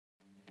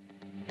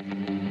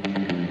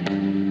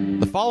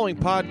The following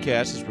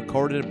podcast is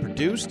recorded and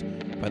produced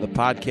by the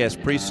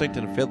Podcast Precinct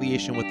in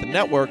affiliation with the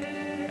network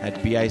at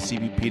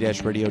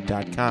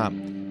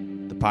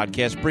bicbp-radio.com. The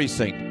Podcast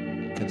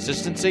Precinct.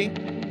 Consistency,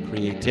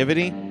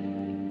 creativity,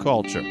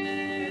 culture.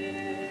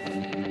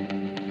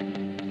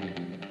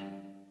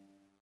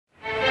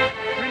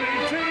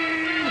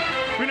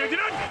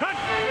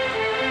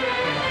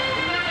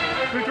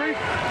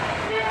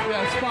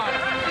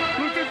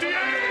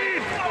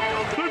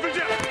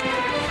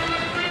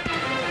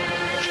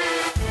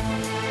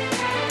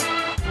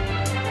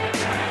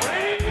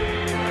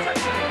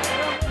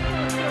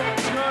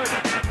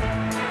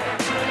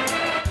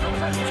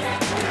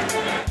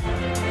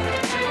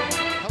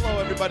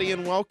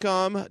 And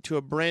welcome to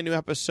a brand new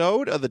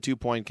episode of the 2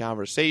 Point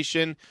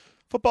Conversation.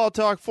 Football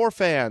talk for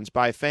fans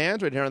by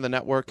fans right here on the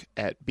network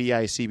at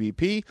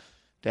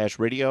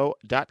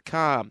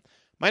bicbp-radio.com.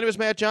 My name is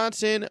Matt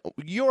Johnson,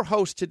 your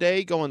host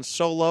today, going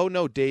solo.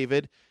 No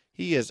David.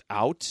 He is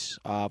out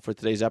for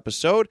today's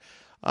episode.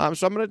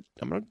 So I'm gonna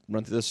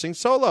run through this thing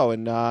solo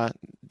and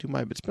do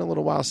my. It's been a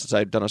little while since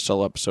I've done a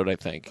solo episode, I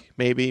think.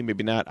 Maybe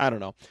not. I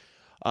don't know.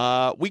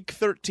 Week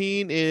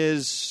 13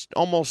 is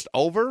almost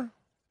over.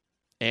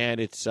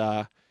 And it's,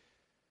 just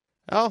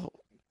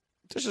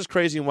as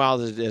crazy and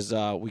wild as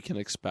we can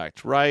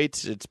expect,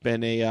 right? It's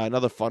been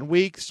another fun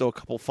week. Still a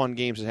couple fun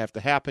games that have to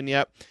happen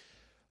yet.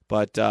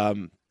 But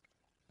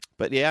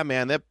yeah,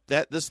 man,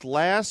 this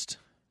last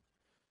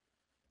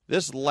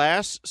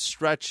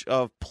stretch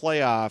of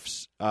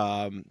playoffs,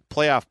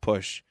 playoff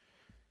push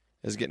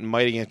is getting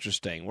mighty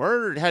interesting.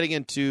 We're heading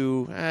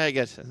into, I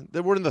guess,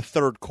 we're in the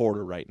third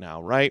quarter right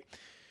now, right?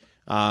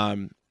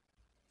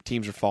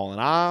 Teams are falling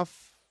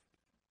off.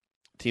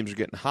 Teams are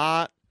getting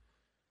hot.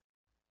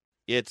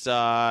 It's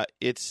been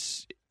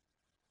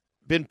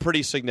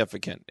pretty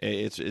significant.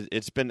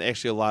 It's been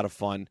actually a lot of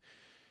fun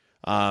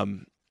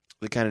to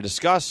kind of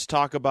discuss,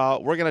 talk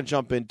about. We're going to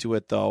jump into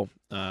it, though.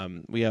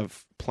 We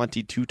have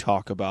plenty to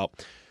talk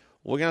about.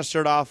 We're going to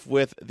start off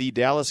with the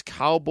Dallas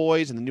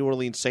Cowboys and the New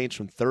Orleans Saints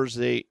from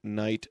Thursday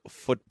Night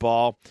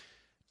Football.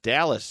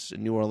 Dallas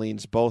and New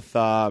Orleans both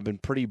been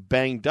pretty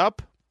banged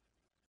up.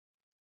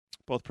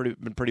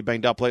 Been pretty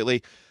banged up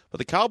lately. But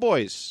the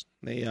Cowboys,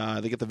 they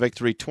get the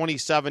victory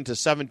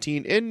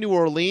 27-17 in New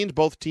Orleans.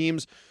 Both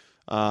teams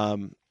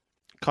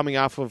coming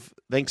off of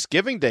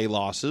Thanksgiving Day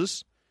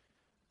losses.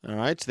 All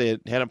right, so they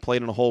hadn't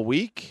played in a whole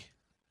week,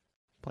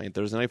 playing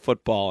Thursday Night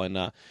Football, and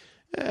not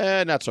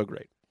so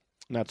great.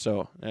 Not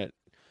so.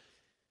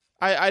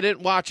 I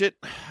didn't watch it.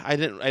 I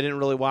didn't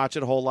really watch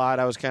it a whole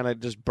lot. I was kind of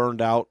just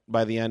burned out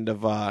by the end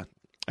of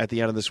at the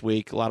end of this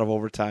week. A lot of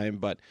overtime,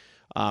 but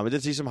I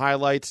did see some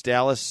highlights.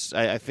 Dallas,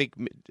 I think,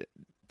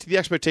 to the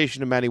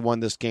expectation of many, won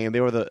this game. They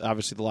were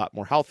obviously the lot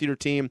more healthier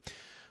team.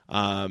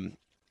 And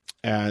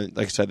like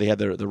I said, they had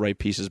the right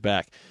pieces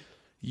back.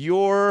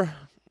 We'll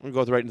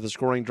go right into the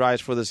scoring drives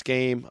for this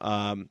game.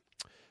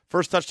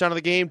 First touchdown of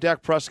the game,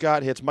 Dak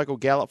Prescott hits Michael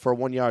Gallup for a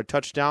 1-yard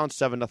touchdown,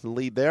 7-0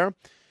 lead there.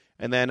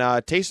 And then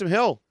Taysom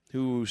Hill,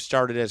 who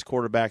started as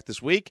quarterback this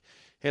week,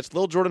 hits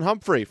Lil Jordan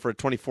Humphrey for a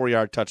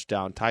 24-yard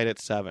touchdown, tied at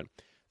 7.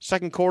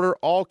 Second quarter,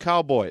 all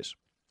Cowboys.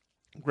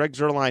 Greg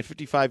Zuerlein,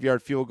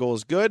 55-yard field goal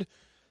is good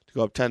to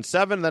go up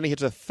 10-7. Then he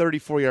hits a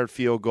 34-yard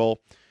field goal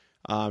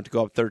to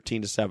go up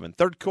 13-7.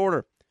 Third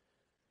quarter,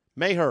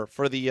 Maher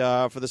for the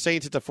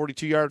Saints hits a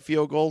 42-yard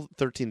field goal,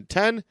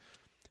 13-10.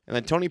 And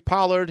then Tony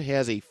Pollard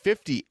has a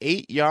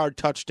 58-yard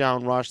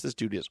touchdown rush. This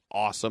dude is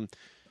awesome.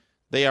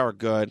 They are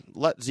good.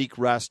 Let Zeke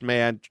rest,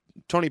 man.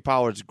 Tony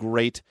Pollard's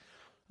great.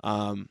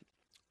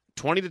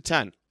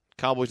 20-10.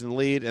 Cowboys in the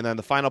lead. And then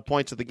the final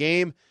points of the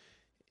game,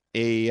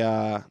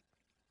 does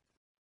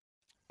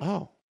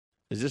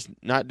this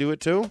not do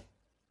it too?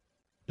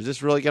 Is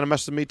this really going to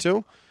mess with me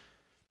too?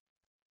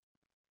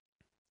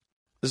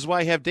 This is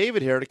why I have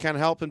David here to kind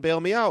of help and bail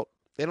me out.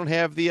 They don't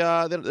have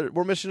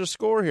we're missing a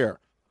score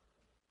here.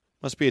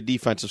 Must be a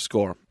defensive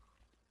score.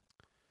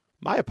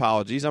 My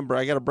apologies. I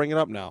got to bring it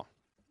up now.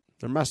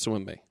 They're messing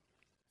with me.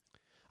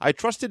 I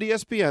trusted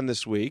ESPN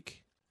this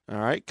week, all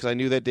right, because I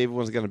knew that David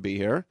wasn't going to be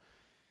here.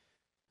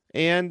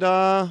 And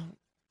yeah,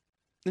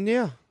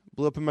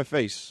 blew up in my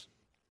face.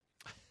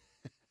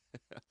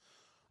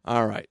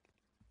 All right.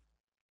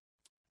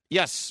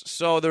 Yes,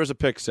 so there was a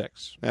pick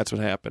six. That's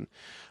what happened.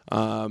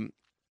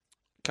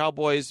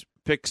 Cowboys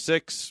pick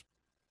six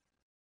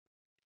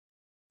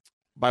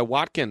by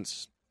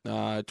Watkins.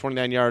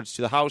 29 yards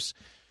to the house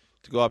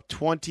to go up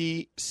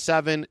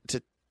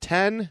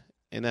 27-10.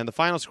 And then the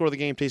final score of the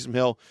game, Taysom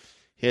Hill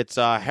hits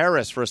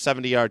Harris for a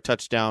 70-yard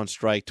touchdown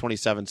strike,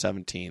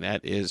 27-17.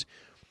 That is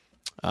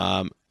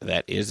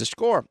the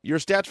score. Your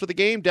stats for the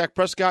game, Dak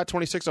Prescott,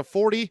 26 of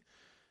 40.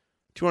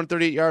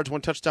 238 yards, 1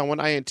 touchdown, 1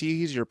 INT.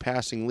 He's your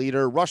passing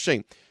leader.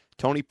 Rushing,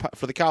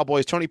 for the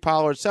Cowboys, Tony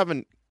Pollard,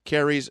 7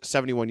 carries,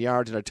 71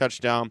 yards, and a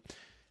touchdown.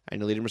 And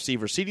your leading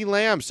receiver, CeeDee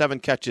Lamb, 7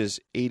 catches,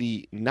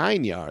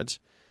 89 yards.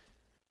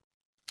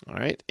 All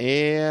right,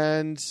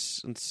 and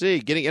let's see,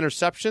 getting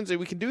interceptions.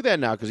 We can do that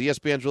now because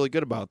ESPN's really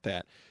good about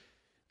that.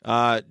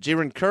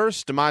 Jaron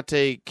Kearse,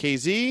 DeMonte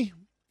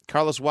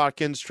Carlos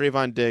Watkins,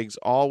 Trayvon Diggs,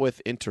 all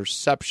with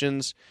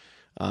interceptions.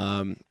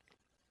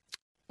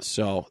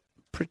 So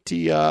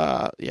pretty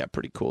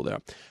cool there.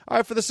 All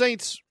right, for the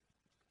Saints,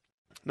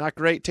 not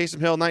great.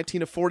 Taysom Hill,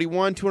 19 of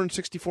 41,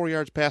 264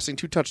 yards passing,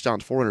 2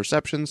 touchdowns, 4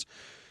 interceptions.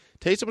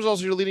 Taysom was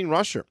also your leading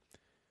rusher.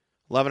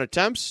 11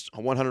 attempts,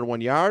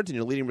 101 yards, and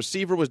your leading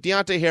receiver was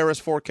Deontay Harris,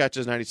 4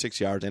 catches, 96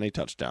 yards, and a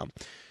touchdown.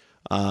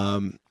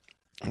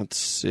 Let's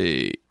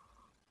see.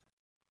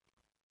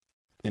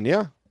 And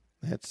yeah,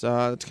 that's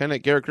kind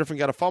of Garrett Griffin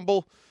got a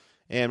fumble,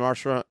 and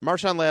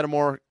Marshawn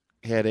Lattimore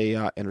had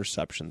a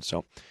interception.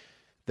 So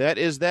that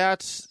is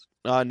that.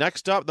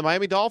 Next up, the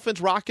Miami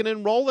Dolphins rocking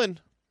and rolling.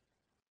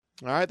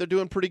 All right, they're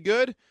doing pretty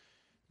good.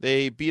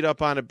 They beat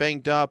up on a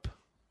banged-up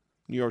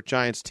New York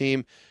Giants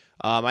team.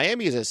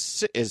 Miami is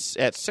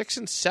at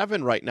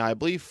 6-7 right now. I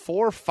believe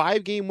 4 or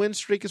 5 game win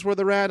streak is where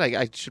they're at.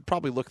 I should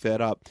probably look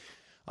that up.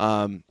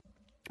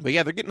 But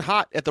yeah, they're getting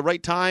hot at the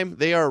right time.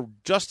 They are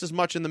just as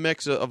much in the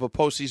mix of a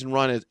postseason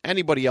run as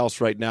anybody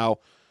else right now,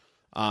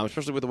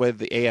 especially with the way that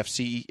the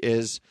AFC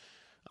is.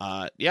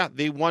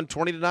 They won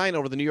 20-9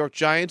 over the New York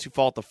Giants, who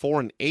fall to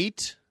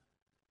 4-8.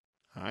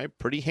 All right,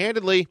 pretty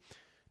handedly.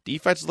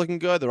 Defense is looking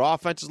good. Their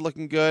offense is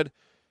looking good.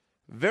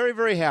 Very,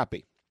 very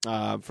happy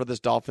for this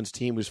Dolphins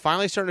team, who's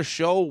finally starting to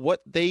show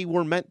what they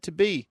were meant to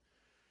be.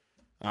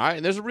 All right,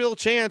 and there's a real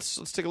chance.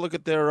 Let's take a look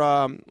at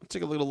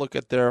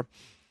their.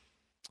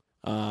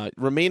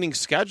 Remaining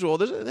schedule.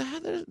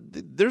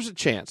 There's a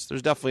chance.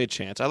 There's definitely a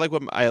chance. I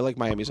like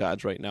Miami's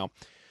odds right now.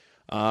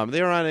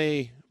 They're on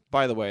a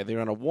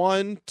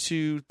 1,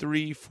 2,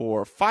 3,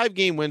 4, 5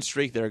 game win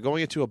streak. They're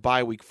going into a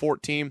bye week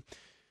 14.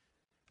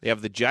 They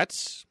have the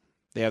Jets.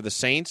 They have the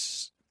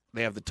Saints.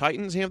 They have the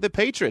Titans. They have the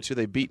Patriots, who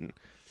they've beaten.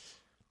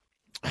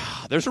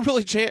 There's a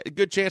really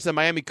good chance that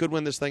Miami could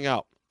win this thing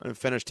out and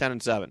finish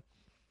 10-7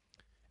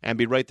 and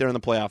be right there in the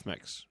playoff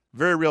mix.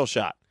 Very real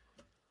shot.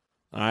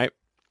 All right.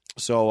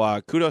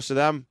 So kudos to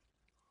them.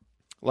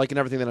 Liking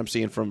everything that I'm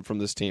seeing from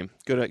this team.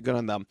 Good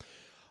on them.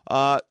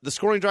 The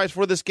scoring drives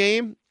for this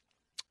game.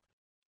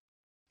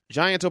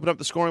 Giants open up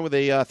the scoring with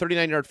a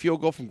 39-yard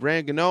field goal from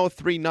Graham Gano.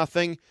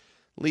 3-0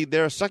 lead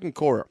there. Second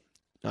quarter.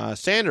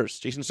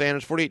 Jason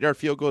Sanders, 48-yard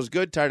field goal is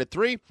good. Tied at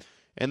 3.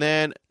 And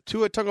then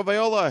Tua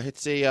Tagovailoa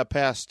hits a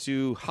pass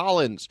to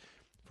Hollins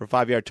for a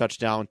 5-yard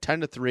touchdown.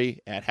 10-3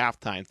 at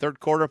halftime.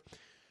 Third quarter.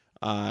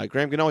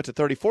 Graham Gano hits a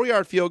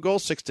 34-yard field goal.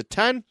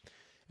 6-10.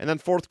 And then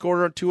fourth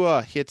quarter,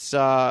 Tua hits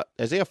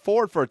Isaiah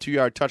Ford for a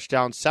 2-yard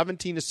touchdown,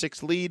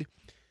 17-6 lead.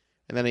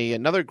 And then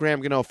another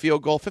Graham Gano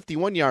field goal,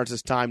 51 yards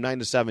this time,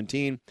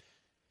 9-17.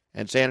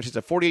 And Sanders hits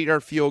a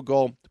 48-yard field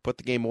goal to put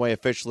the game away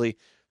officially,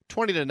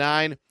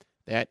 20-9.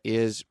 That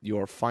is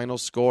your final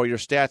score, your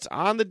stats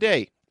on the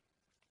day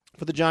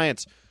for the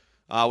Giants.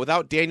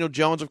 Without Daniel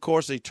Jones, of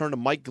course, they turn to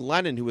Mike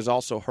Glennon, who is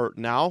also hurt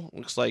now.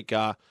 Looks like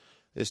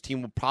this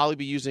team will probably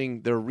be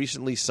using their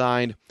recently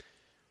signed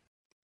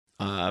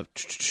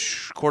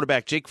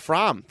quarterback Jake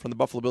Fromm from the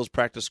Buffalo Bills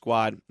practice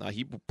squad.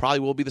 He probably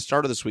will be the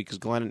starter this week because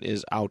Glennon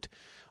is out,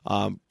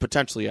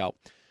 potentially out.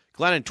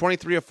 Glennon,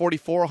 23 of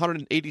 44,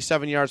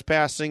 187 yards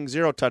passing,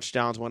 0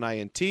 touchdowns, 1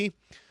 INT.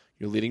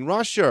 Your leading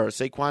rusher,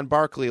 Saquon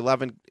Barkley,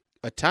 11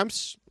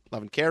 attempts,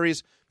 11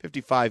 carries,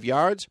 55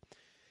 yards.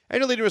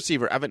 And your leading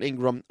receiver, Evan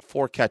Ingram,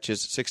 4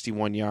 catches,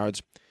 61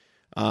 yards.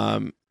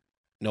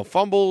 No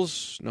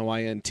fumbles, no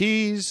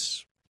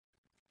INTs,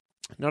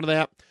 none of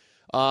that.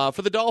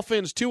 For the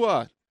Dolphins,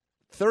 Tua,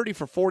 30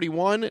 for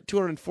 41,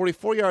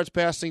 244 yards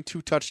passing,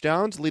 2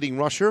 touchdowns. Leading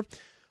rusher,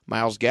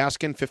 Myles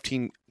Gaskin,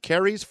 15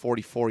 carries,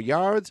 44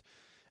 yards.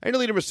 And your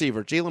leading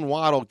receiver, Jalen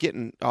Waddle,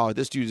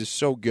 this dude is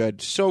so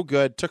good, so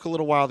good. Took a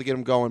little while to get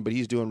him going, but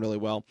he's doing really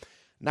well.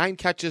 9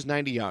 catches,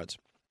 90 yards.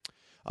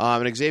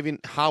 And Xavier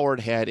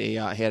Howard had a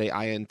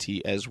INT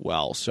as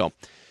well. So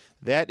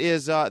that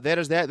is that.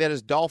 That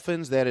is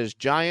Dolphins. That is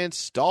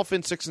Giants.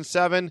 Dolphins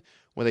 6-7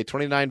 with a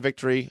 29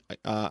 victory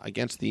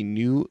against the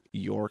New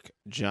York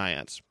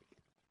Giants.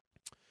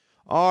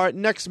 All right,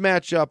 next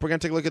matchup, we're going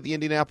to take a look at the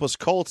Indianapolis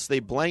Colts. They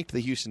blanked the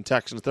Houston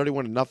Texans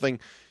 31-0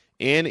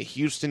 in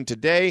Houston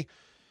today.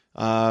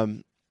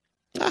 Not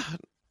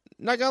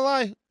gonna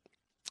lie,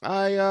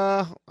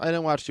 I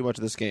didn't watch too much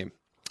of this game.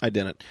 I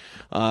didn't.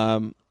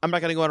 I'm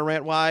not gonna go on a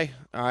rant why.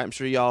 All right, I'm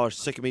sure y'all are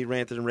sick of me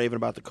ranting and raving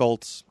about the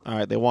Colts. All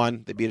right, they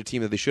won. They beat a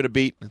team that they should have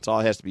beat. That's all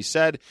that has to be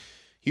said.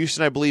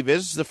 Houston, I believe,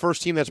 is the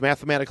first team that's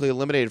mathematically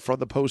eliminated from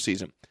the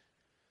postseason,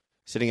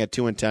 sitting at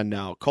 2-10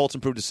 now. Colts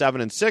improved to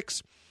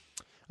 7-6.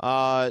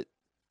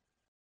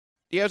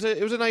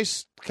 It was a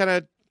nice kind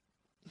of,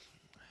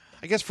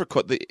 I guess for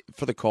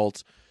the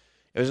Colts,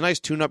 it was a nice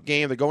tune-up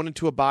game. They're going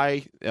into a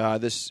bye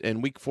this in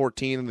Week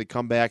 14, and they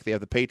come back. They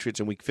have the Patriots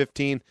in Week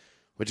 15,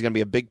 which is going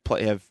to be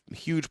have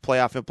huge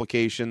playoff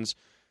implications,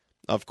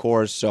 of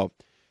course. So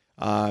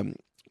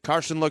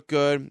Carson looked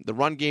good. The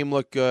run game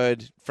looked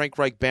good. Frank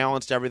Reich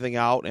balanced everything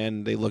out,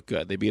 and they look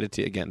good. They beat a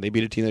team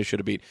they should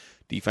have beat.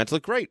 Defense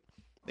looked great.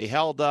 They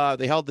held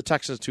the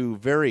Texans to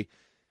very.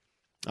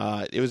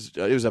 It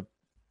was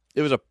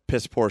a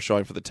piss poor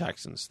showing for the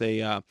Texans. They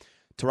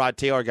Tyrod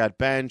Taylor got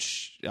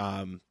benched.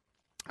 I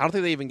don't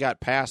think they even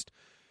got past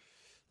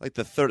like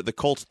the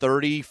Colts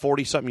 30,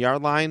 40-something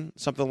yard line,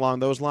 something along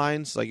those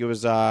lines. Like it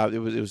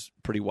was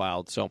pretty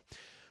wild. So,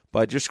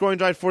 but your scoring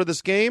drive for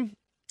this game,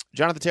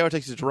 Jonathan Taylor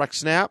takes a direct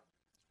snap,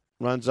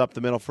 runs up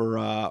the middle for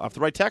off the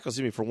right tackle,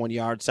 for 1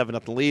 yard,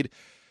 7-0 lead.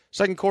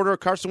 Second quarter,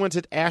 Carson Wentz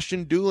hit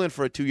Ashton Doolin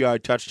for a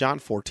 2-yard touchdown,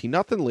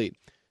 14-0 lead.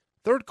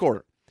 Third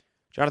quarter,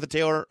 Jonathan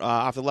Taylor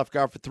off the left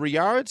guard for 3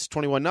 yards,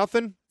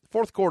 21-0.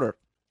 Fourth quarter,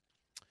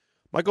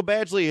 Michael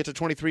Badgley hits a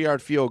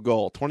 23-yard field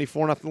goal,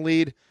 24-0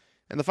 lead.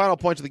 And the final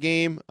point of the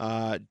game,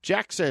 Deion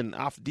Jackson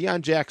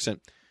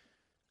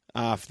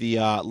off the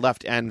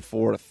left end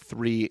for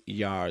 3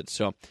 yards.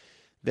 So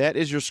that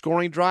is your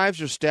scoring drives,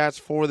 your stats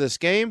for this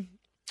game.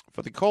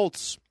 For the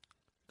Colts,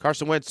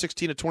 Carson Wentz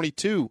 16 of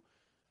 22,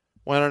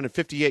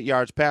 158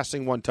 yards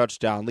passing, 1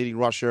 touchdown. Leading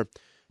rusher,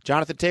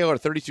 Jonathan Taylor,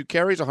 32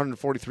 carries,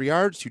 143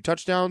 yards, 2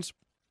 touchdowns.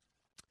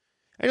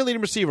 And your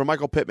leading receiver,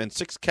 Michael Pittman,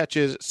 6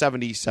 catches,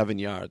 77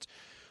 yards.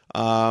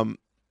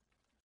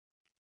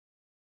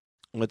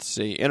 Let's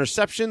see.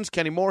 Interceptions.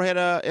 Kenny Moore had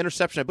an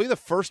interception. I believe the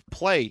first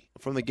play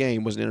from the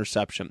game was an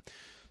interception.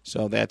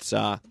 So that's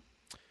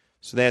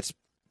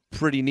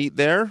pretty neat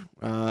there.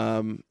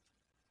 And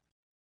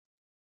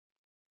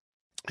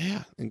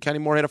Kenny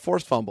Moore had a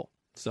forced fumble.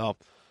 So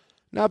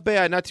not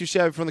bad. Not too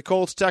shabby from the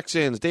Colts.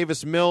 Texans.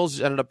 Davis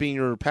Mills ended up being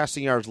your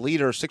passing yards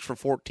leader, 6 for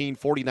 14,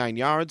 49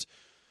 yards.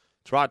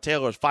 Terod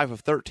Taylor is 5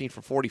 of 13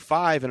 for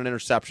 45 and an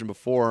interception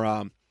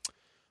before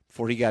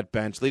he got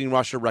benched. Leading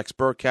rusher, Rex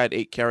Burkhead,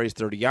 8 carries,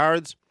 30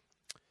 yards.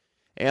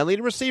 And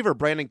leading receiver,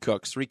 Brandon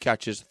Cooks, 3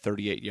 catches,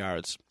 38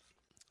 yards.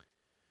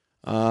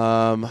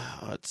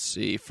 Let's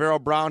see. Farrell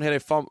Brown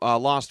had a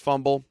lost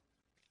fumble.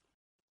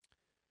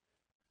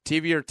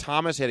 Tavier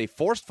Thomas had a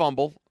forced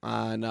fumble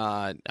on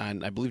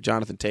I believe,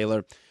 Jonathan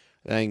Taylor.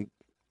 And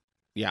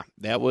yeah,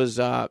 that was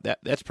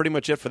that's pretty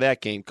much it for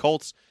that game.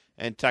 Colts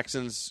and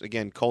Texans,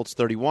 again, Colts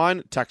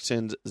 31,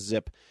 Texans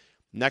zip.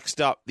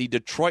 Next up, the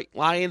Detroit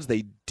Lions.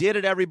 They did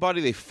it, everybody.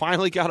 They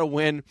finally got a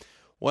win.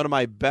 One of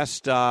my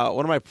proudest,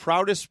 one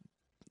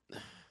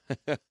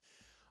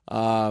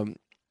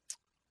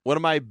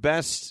of my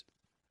best,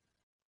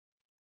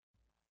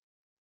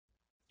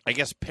 I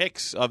guess,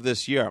 picks of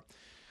this year.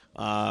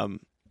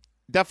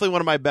 Definitely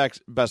one of my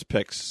best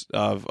picks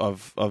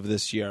of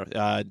this year.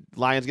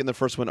 Lions getting the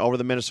first win over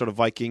the Minnesota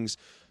Vikings,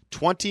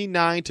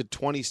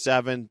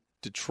 29-27.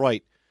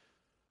 Detroit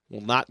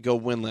will not go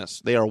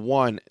winless. They are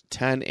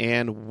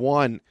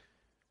 10-1.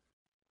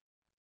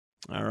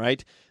 All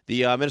right.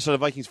 The Minnesota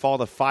Vikings fall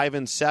to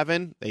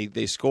 5-7.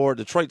 They scored.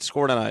 Detroit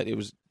scored on it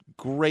was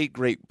great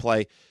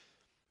play.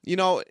 You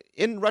know,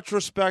 in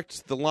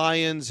retrospect, the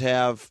Lions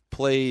have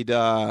played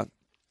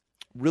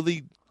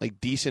really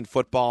decent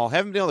football.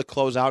 Haven't been able to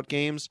close out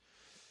games,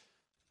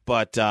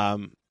 but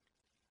they've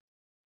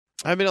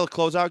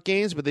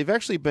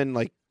actually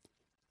been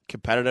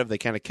competitive. They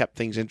kind of kept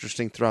things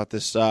interesting throughout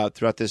this.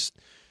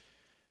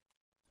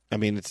 I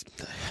mean, it's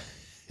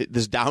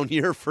this down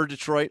year for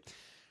Detroit,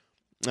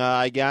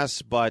 I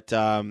guess, but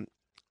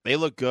they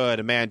look good.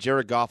 And man,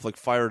 Jared Goff looked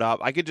fired up.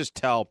 I could just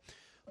tell.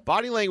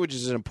 Body language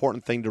is an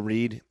important thing to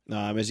read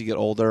as you get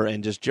older,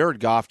 and just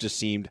Jared Goff just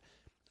seemed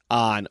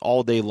on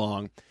all day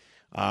long.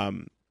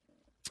 And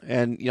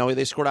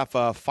they scored off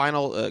a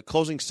final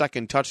closing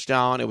second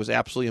touchdown. It was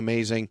absolutely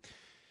amazing.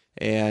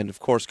 And of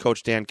course,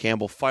 Coach Dan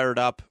Campbell fired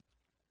up.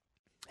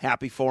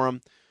 Happy for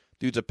him.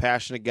 Dude's a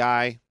passionate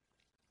guy.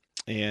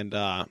 And,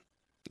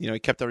 he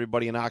kept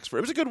everybody in Oxford.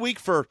 It was a good week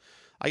for,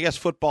 I guess,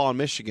 football in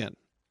Michigan.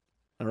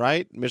 All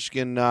right?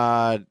 Michigan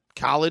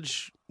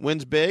College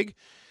wins big.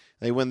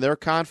 They win their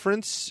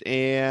conference.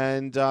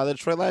 And the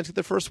Detroit Lions get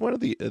their first win of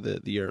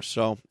the year.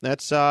 So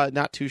that's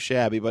not too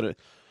shabby. But,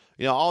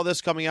 all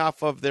this coming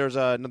off of there's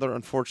another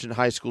unfortunate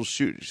high school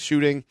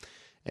shooting.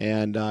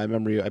 And I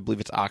believe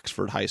it's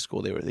Oxford High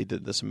School they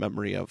did this in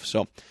memory of.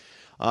 So,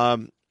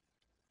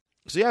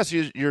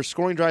 your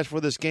scoring drives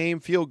for this game,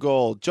 field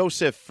goal.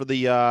 Joseph for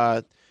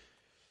the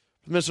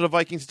Minnesota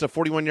Vikings, it's a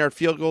 41-yard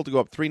field goal to go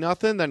up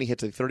 3-0. Then he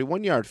hits a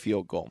 31-yard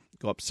field goal,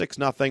 go up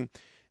 6-0.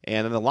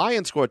 And then the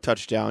Lions score a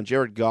touchdown.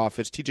 Jared Goff,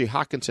 it's T.J.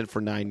 Hawkinson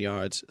for 9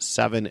 yards,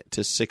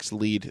 7-6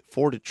 lead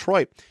for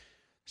Detroit.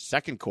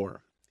 Second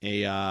quarter,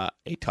 a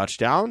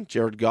touchdown.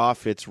 Jared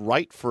Goff, it's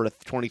Wright for a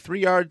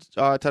 23-yard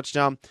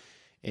touchdown.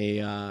 We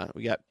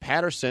got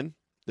Patterson,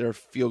 their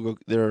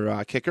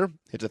kicker,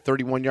 hits a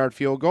 31-yard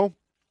field goal.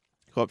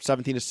 Go up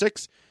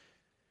 17-6.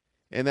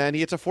 And then he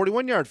hits a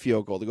 41-yard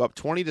field goal to go up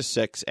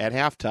 20-6 at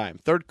halftime.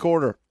 Third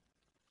quarter,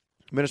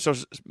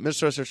 Minnesota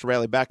starts to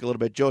rally back a little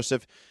bit.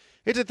 Joseph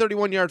hits a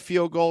 31-yard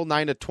field goal,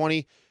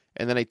 9-20.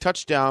 And then a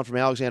touchdown from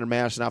Alexander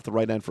Madison off the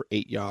right end for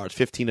 8 yards,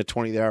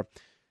 15-20 there.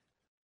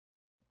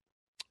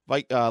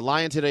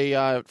 Lions hit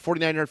a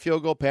 49-yard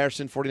field goal.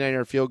 Patterson,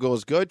 49-yard field goal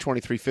is good,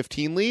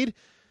 23-15 lead.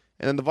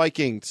 And then the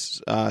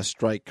Vikings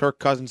strike. Kirk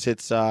Cousins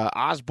hits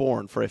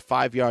Osborne for a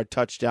 5-yard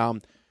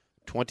touchdown,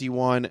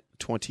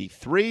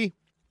 21-23.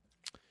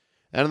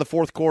 And in the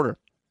fourth quarter,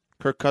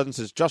 Kirk Cousins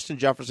hits Justin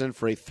Jefferson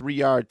for a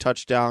 3-yard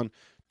touchdown,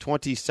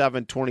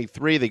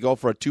 27-23. They go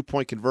for a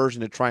 2-point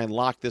conversion to try and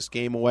lock this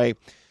game away.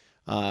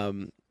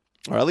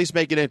 or at least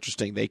make it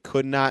interesting. They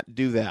could not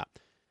do that.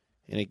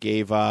 And it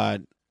gave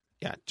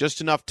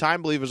just enough time.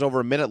 I believe it was over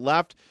a minute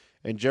left,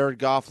 and Jared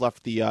Goff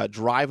left the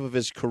drive of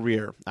his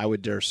career, I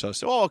would dare so.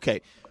 So,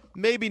 okay,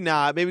 maybe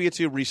not. Maybe it's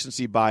a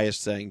recency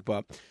bias thing,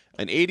 but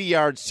an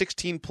 80-yard,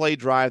 16-play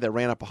drive that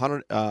ran up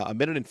a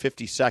minute and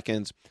 50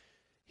 seconds.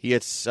 He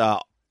hits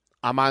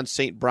Amon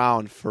St.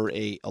 Brown for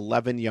a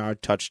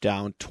 11-yard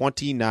touchdown,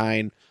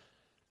 29-27,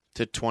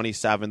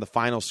 the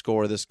final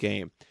score of this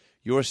game.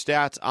 Your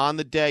stats on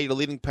the day: your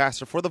leading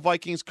passer for the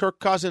Vikings, Kirk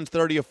Cousins,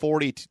 30 of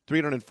 40,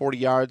 340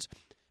 yards,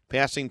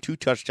 passing 2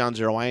 touchdowns,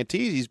 0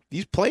 INTs.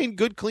 He's playing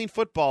good, clean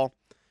football.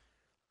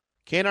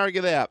 Can't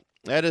argue that.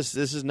 This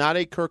is not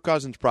a Kirk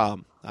Cousins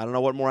problem. I don't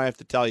know what more I have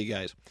to tell you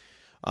guys.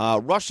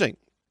 Rushing,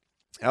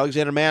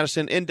 Alexander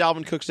Madison, in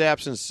Dalvin Cook's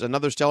absence,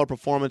 another stellar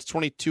performance,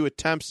 22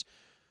 attempts,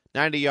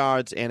 90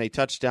 yards, and a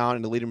touchdown.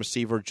 And the leading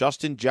receiver,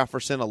 Justin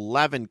Jefferson,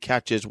 11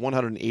 catches,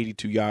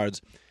 182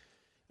 yards,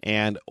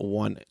 and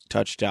 1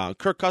 touchdown.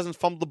 Kirk Cousins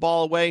fumbled the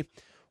ball away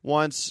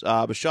once.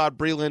 Bashad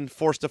Breeland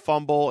forced a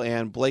fumble,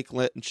 and Blake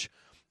Lynch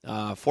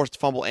forced a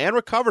fumble and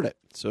recovered it.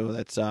 So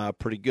that's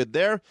pretty good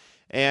there.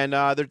 And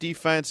their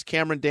defense,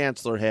 Cameron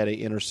Dantzler had an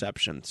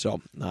interception.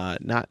 So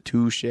not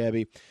too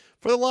shabby.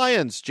 For the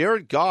Lions,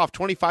 Jared Goff,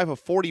 25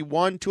 of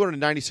 41,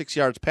 296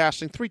 yards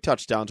passing, 3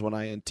 touchdowns, 1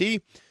 INT.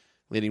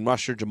 Leading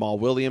rusher, Jamal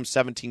Williams,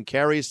 17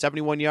 carries,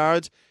 71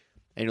 yards.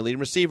 And your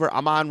leading receiver,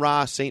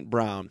 Amon-Ra St.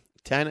 Brown,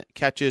 10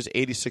 catches,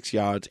 86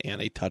 yards,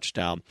 and a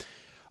touchdown.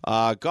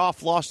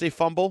 Goff lost a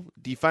fumble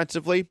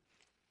defensively.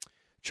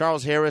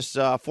 Charles Harris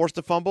forced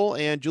a fumble,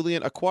 and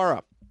Julian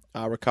Aquara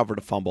recovered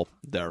a fumble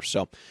there.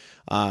 So,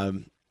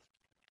 and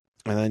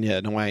then,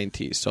 no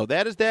INTs. So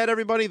that is that,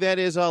 everybody. That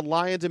is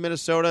Lions in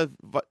Minnesota.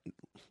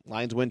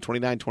 Lions win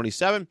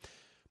 29-27.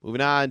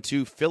 Moving on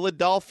to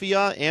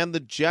Philadelphia and the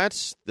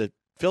Jets. The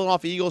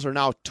Philadelphia Eagles are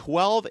now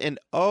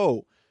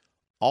 12-0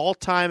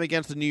 all-time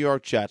against the New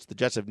York Jets. The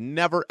Jets have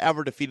never,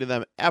 ever defeated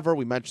them, ever.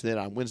 We mentioned it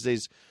on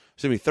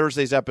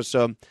Thursday's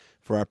episode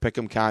for our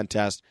Pick'em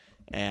contest.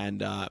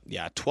 And,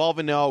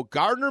 12-0.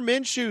 Gardner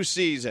Minshew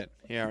season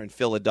here in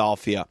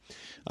Philadelphia.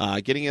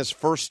 Getting his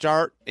first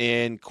start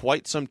in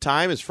quite some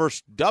time, his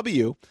first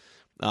W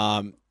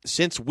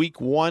since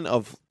week 1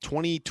 of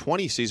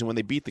 2020 season when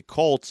they beat the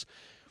Colts.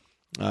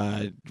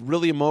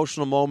 Really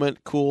emotional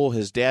moment. Cool.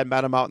 His dad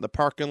met him out in the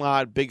parking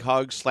lot. Big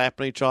hugs,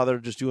 slapping each other,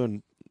 just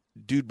doing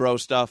dude bro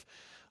stuff.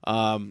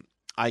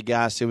 I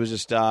guess it was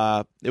just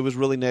it was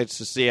really nice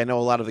to see. I know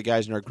a lot of the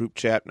guys in our group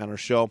chat and on our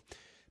show,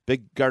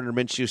 big Gardner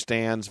Minshew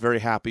stands, very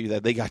happy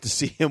that they got to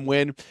see him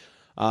win.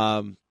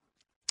 And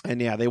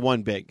they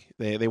won big.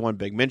 They won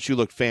big. Minshew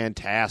looked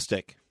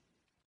fantastic.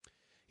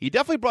 He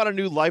definitely brought a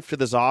new life to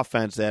this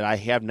offense that I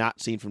have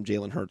not seen from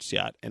Jalen Hurts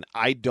yet, and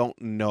I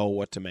don't know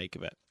what to make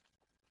of it.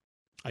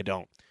 I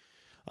don't.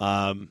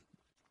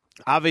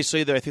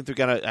 Obviously, I think they're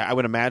gonna. I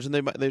would imagine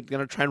they're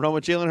gonna try and run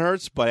with Jalen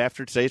Hurts, but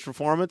after today's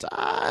performance,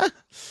 I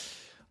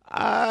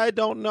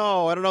don't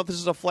know. I don't know if this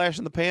is a flash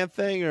in the pan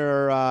thing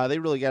or they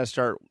really got to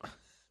start.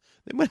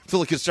 They might have to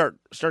look at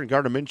starting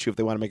Gardner Minshew if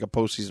they want to make a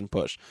postseason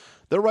push.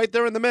 They're right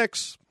there in the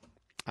mix.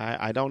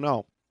 I don't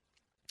know.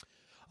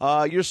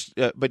 But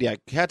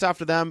hats off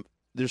to them.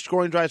 Their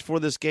scoring drives for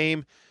this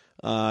game.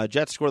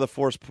 Jets score the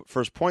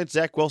first point.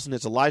 Zach Wilson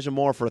hits Elijah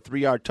Moore for a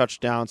 3-yard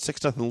touchdown.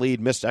 6-0 lead.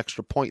 Missed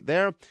extra point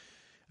there.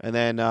 And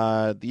then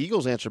the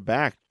Eagles answer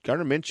back.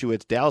 Gardner Minshew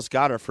hits Dallas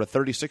Goedert for a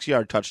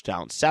 36-yard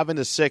touchdown.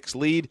 7-6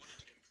 lead.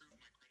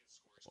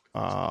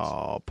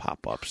 Oh,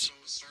 pop-ups.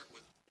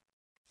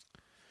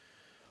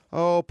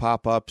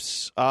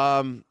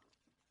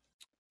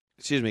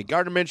 Excuse me.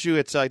 Gardner Minshew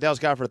hits Dallas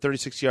Goedert for a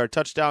 36-yard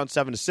touchdown.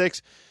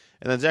 7-6.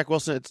 And then Zach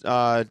Wilson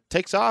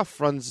takes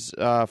off, runs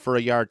for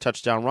a yard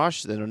touchdown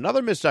rush. Then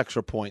another missed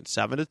extra point,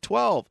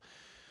 7-12.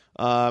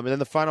 And then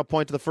the final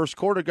point of the first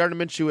quarter, Gardner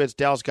Minshew hits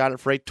Dallas Goedert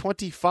for a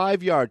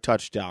 25-yard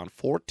touchdown,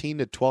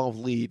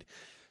 14-12 lead.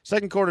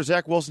 Second quarter,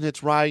 Zach Wilson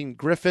hits Ryan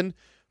Griffin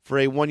for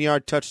a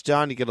 1-yard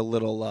touchdown. You get a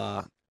little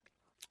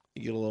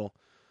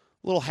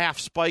half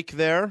spike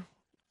there.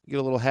 You get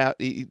a little half.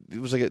 It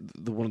was like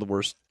one of the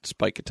worst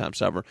spike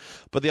attempts ever.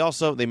 But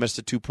they missed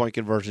a 2-point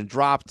conversion,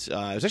 dropped. It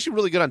was actually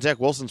really good on Zach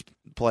Wilson's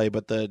play,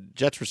 but the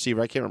Jets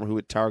receiver, I can't remember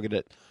who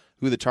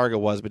the target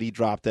was, but he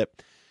dropped it.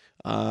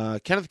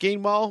 Kenneth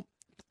Gainwell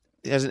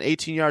has an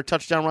 18-yard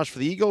touchdown rush for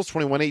the Eagles,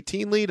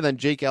 21-18 lead, and then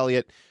Jake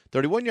Elliott,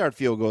 31-yard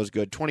field goal is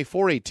good,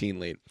 24-18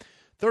 lead.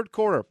 Third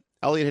quarter,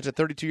 Elliott hits a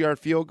 32-yard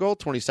field goal,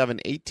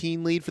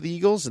 27-18 lead for the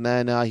Eagles, and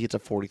then he hits a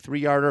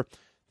 43-yarder,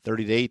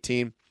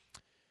 30-18.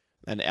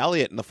 And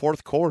Elliott in the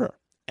fourth quarter,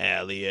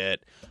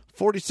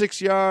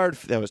 46-yard,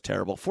 that was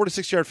terrible,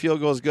 46-yard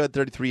field goal is good,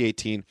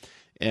 33-18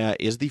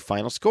 is the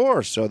final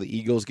score. So the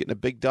Eagles getting a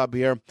big dub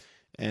here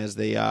as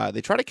they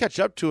try to catch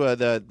up to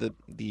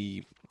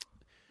the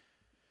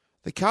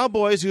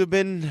Cowboys, who have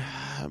been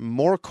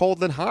more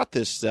cold than hot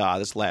this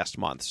last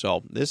month.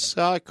 So this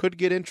could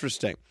get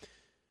interesting.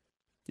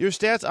 Your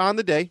stats on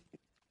the day: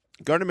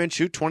 Gardner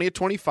Minshew, 20 of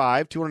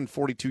 25,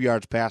 242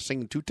 yards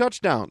passing, and 2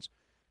 touchdowns.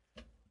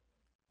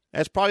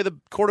 That's probably the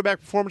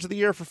quarterback performance of the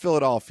year for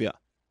Philadelphia.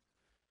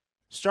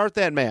 Start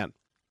that man.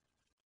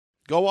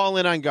 Go all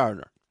in on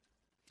Gardner.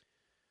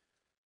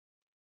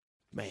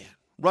 Man.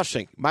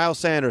 Rushing, Miles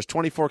Sanders,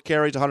 24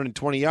 carries,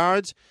 120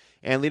 yards.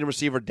 And leading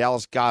receiver,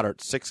 Dallas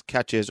Goedert, 6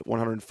 catches,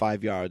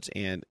 105 yards,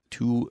 and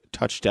 2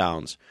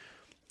 touchdowns.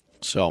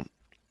 So,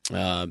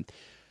 Gardner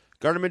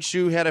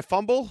Minshew had a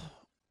fumble.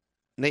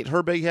 Nate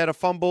Herbig had a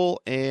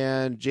fumble.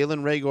 And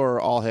Jalen Reagor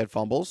all had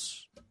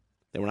fumbles.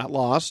 They were not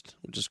lost,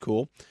 which is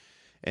cool.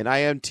 And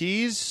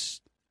IMTs,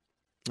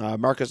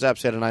 Marcus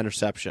Epps had an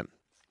interception.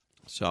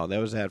 So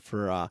that was that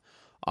for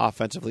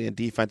offensively and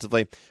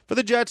defensively. For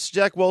the Jets,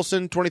 Jack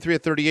Wilson, 23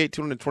 of 38,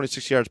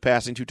 226 yards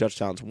passing, 2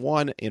 touchdowns,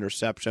 1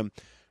 interception.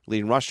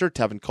 Leading rusher,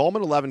 Tevin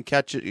Coleman, 11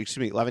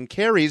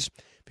 carries,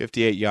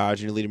 58 yards.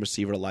 And your leading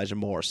receiver, Elijah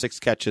Moore, 6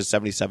 catches,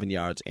 77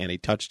 yards, and a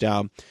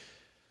touchdown.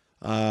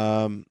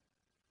 Yeah,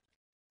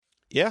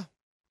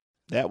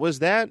 that was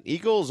that.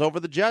 Eagles over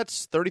the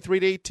Jets,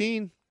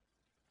 33-18.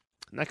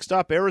 Next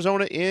up,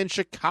 Arizona in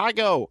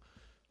Chicago.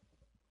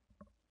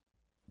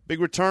 Big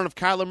return of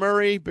Kyler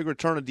Murray. Big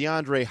return of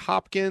DeAndre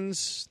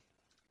Hopkins.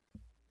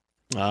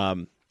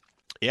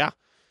 Yeah.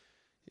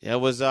 It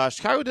was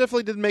Chicago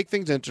definitely did make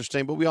things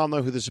interesting, but we all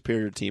know who the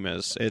superior team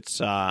is. It's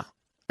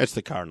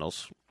the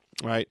Cardinals,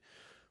 right?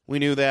 We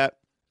knew that.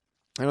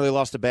 I know they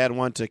lost a bad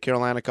one to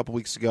Carolina a couple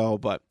weeks ago,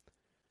 but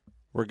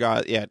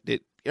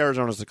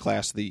Arizona's the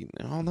class of the.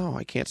 Oh no,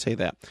 I can't say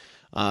that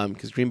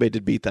because Green Bay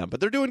did beat them, but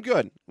they're doing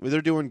good.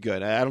 They're doing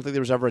good. I don't think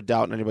there was ever a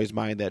doubt in anybody's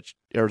mind that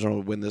Arizona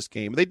would win this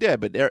game. They did,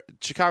 but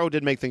Chicago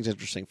did make things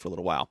interesting for a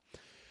little while.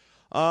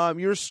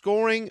 Your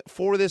scoring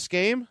for this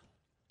game.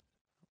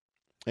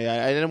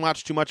 Yeah, I didn't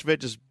watch too much of it,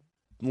 just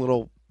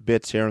little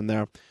bits here and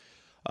there.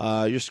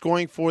 Your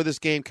scoring for this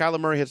game, Kyler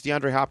Murray hits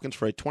DeAndre Hopkins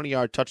for a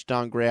 20-yard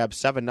touchdown grab,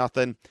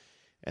 7-0.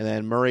 And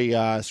then Murray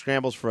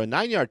scrambles for a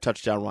 9-yard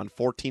touchdown run,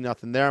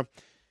 14-0 there.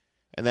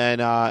 And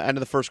then end of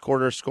the first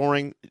quarter,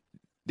 scoring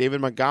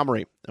David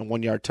Montgomery, a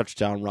 1-yard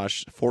touchdown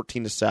rush,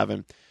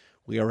 14-7.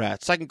 We are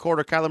at second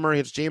quarter. Kyler Murray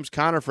hits James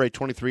Conner for a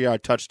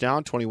 23-yard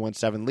touchdown,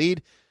 21-7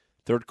 lead.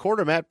 Third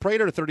quarter, Matt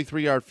Prater, a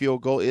 33-yard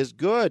field goal is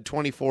good,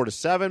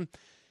 24-7.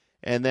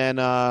 And then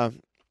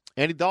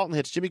Andy Dalton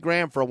hits Jimmy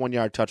Graham for a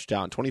 1-yard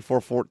touchdown,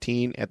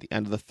 24-14 at the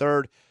end of the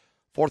third.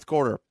 Fourth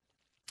quarter,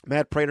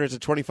 Matt Prater hits a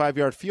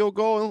 25-yard field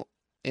goal.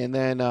 And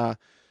then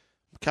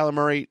Kyler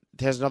Murray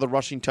has another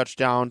rushing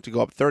touchdown to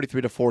go up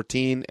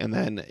 33-14. And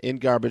then in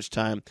garbage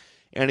time,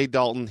 Andy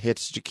Dalton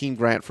hits Jakeem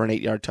Grant for an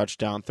 8-yard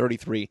touchdown,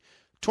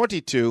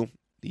 33-22.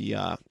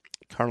 The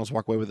Cardinals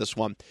walk away with this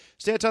one.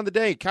 Stats on the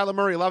day, Kyler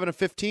Murray, 11 of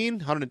 15,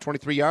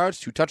 123 yards,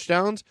 2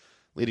 touchdowns.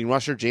 Leading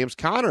rusher, James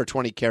Conner,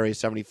 20 carries,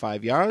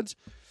 75 yards.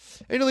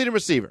 And your leading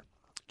receiver,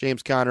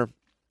 James Conner,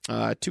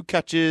 2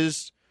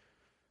 catches,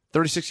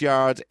 36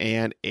 yards,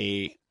 and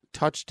a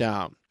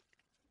touchdown.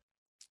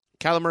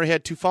 Kyler Murray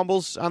had 2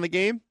 fumbles on the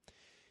game.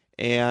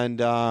 And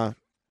INTs,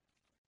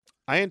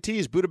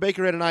 Budda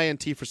Baker had an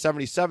INT for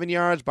 77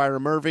 yards.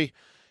 Byron Murphy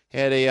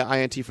had a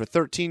INT for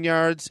 13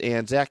 yards.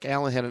 And Zach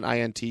Allen had an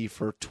INT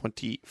for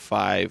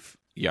 25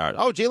 yards.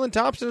 Oh, Jalen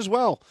Thompson as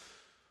well.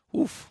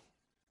 Oof.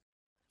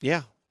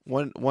 Yeah.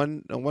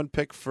 One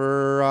pick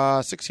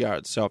for 6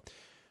 yards. So,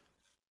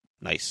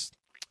 nice.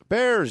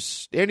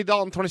 Bears, Andy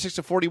Dalton,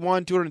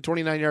 26-41,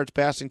 229 yards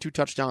passing, 2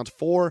 touchdowns,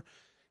 4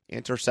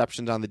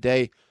 interceptions on the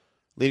day.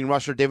 Leading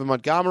rusher, David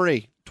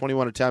Montgomery,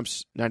 21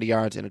 attempts, 90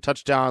 yards, and a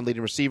touchdown.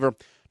 Leading receiver,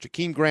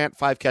 Jakeem Grant,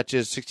 5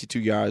 catches, 62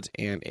 yards,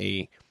 and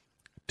a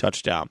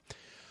touchdown.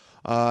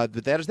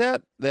 But that is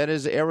that. That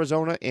is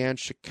Arizona and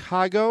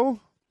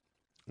Chicago.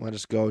 Let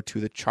us go to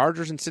the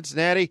Chargers in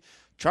Cincinnati.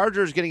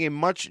 Chargers getting a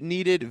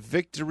much-needed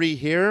victory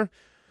here.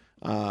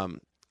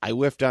 I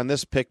whiffed on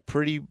this pick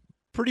pretty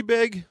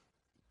big.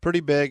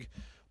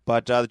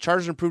 But the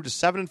Chargers improved to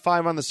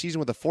 7-5 on the season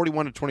with a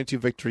 41-22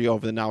 victory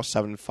over the now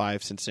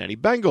 7-5 Cincinnati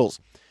Bengals.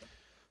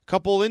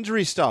 Couple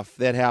injury stuff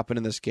that happened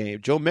in this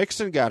game. Joe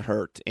Mixon got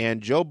hurt,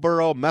 and Joe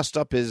Burrow messed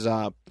up his,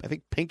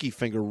 pinky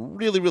finger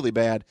really, really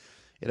bad.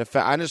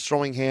 On his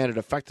throwing hand, it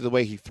affected the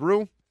way he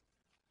threw.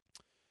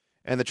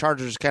 And the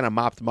Chargers just kind of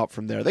mopped him up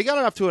from there.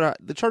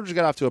 The Chargers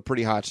got off to a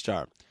pretty hot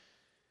start.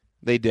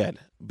 They did.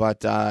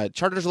 But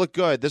Chargers look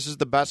good. This is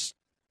the best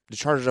the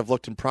Chargers have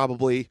looked in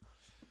probably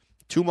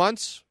 2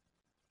 months.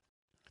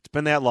 It's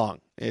been that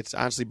long. It's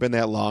honestly been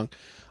that long.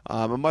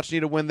 A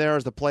much-needed win there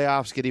as the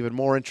playoffs get even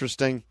more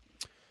interesting.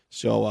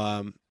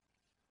 So,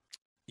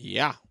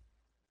 yeah,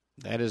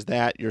 that is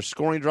that. Your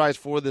scoring drives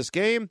for this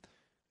game.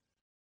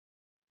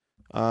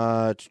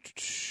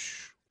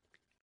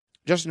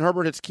 Justin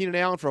Herbert hits Keenan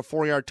Allen for a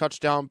 4-yard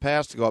touchdown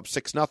pass to go up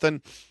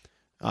 6-0.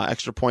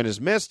 Extra point is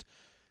missed.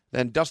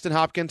 Then Dustin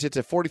Hopkins hits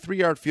a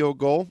 43-yard field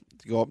goal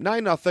to go up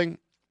 9-0.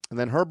 And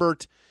then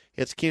Herbert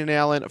hits Keenan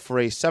Allen for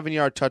a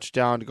 7-yard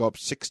touchdown to go up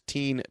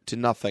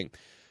 16-0.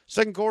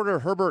 Second quarter,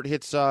 Herbert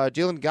hits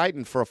Jalen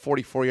Guyton for a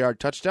 44-yard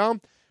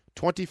touchdown.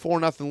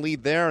 24-0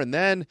 lead there. And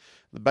then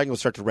the Bengals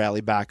start to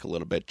rally back a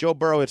little bit. Joe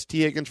Burrow hits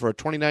T. Higgins for a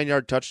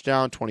 29-yard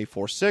touchdown,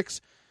 24-6.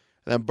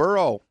 And then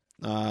Burrow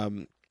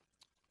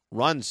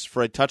runs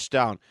for a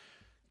touchdown.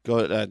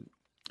 I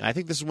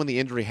think this is when the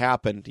injury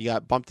happened. He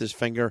got bumped his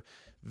finger.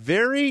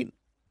 It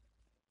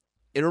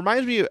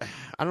reminds me, I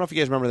don't know if you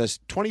guys remember this,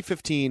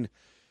 2015,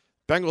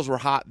 Bengals were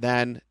hot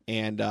then,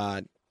 and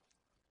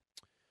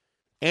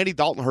Andy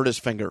Dalton hurt his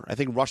finger, I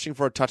think rushing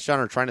for a touchdown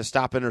or trying to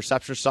stop an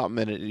interception or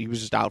something, and he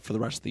was just out for the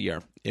rest of the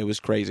year. It was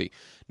crazy.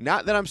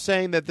 Not that I'm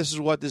saying that this is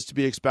what is to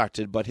be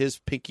expected, but his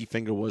pinky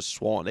finger was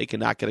swollen. They could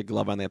not get a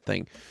glove on that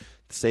thing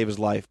to save his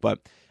life. But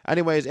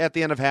anyways, at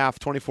the end of half,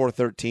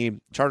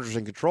 24-13, Chargers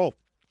in control.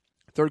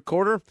 Third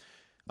quarter,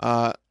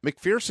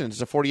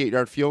 McPherson's a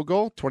 48-yard field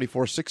goal,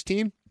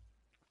 24-16.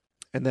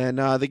 And then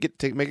they get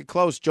to make it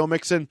close. Joe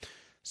Mixon,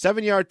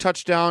 7-yard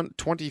touchdown,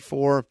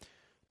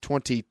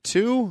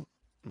 24-22.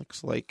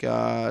 Looks like,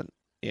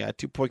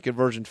 2-point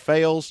conversion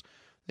fails.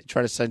 They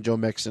try to send Joe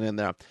Mixon in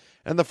there.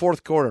 And the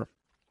fourth quarter.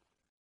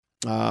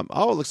 It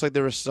looks like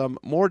there was some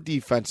more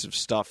defensive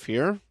stuff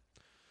here.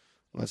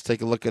 Let's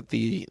take a look at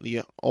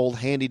the old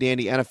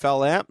handy-dandy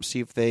NFL app, see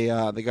if they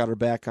got her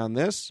back on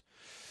this.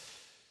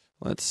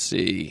 Let's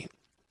see.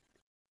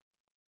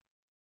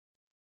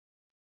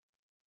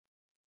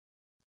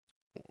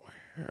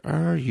 Where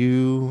are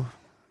you?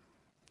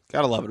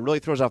 Gotta love it. It really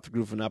throws off the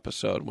groove of an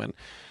episode when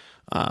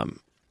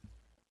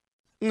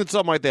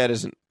something like that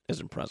isn't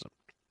present.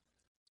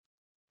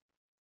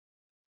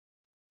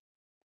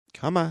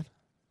 Come on.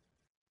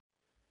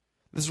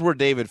 This is where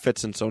David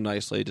fits in so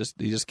nicely.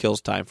 He just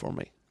kills time for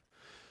me.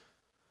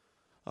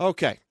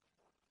 Okay.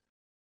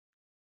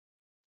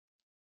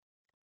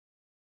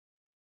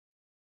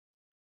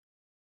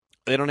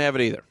 They don't have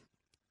it either.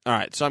 All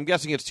right, so I'm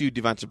guessing it's 2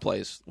 defensive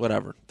plays.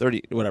 Whatever.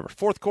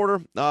 Fourth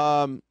quarter,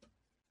 Austin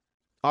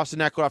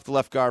Eckler off the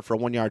left guard for a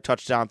 1-yard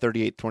touchdown,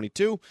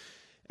 38-22.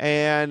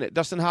 And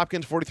Dustin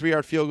Hopkins,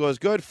 43-yard field goal is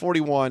good,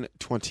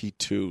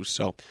 41-22.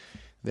 So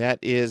that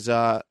is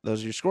those are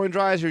your scoring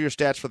drives. Here are your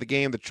stats for the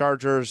game. The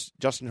Chargers,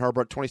 Justin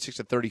Herbert,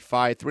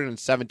 26-35,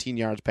 317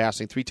 yards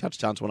passing, 3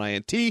 touchdowns, 1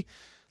 INT.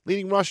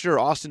 Leading rusher,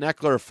 Austin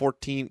Eckler,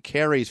 14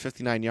 carries,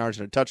 59 yards,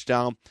 and a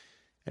touchdown.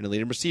 And the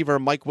leading receiver,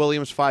 Mike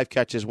Williams, 5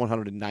 catches,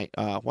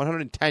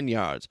 110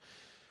 yards.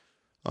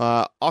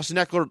 Austin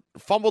Eckler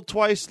fumbled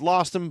twice,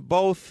 lost them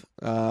both,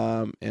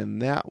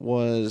 and that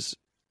was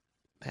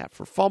that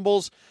for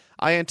fumbles.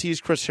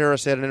 INTs, Chris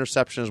Harris had an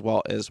interception as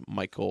well as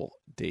Michael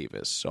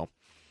Davis. So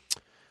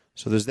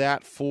there's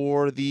that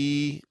for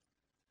the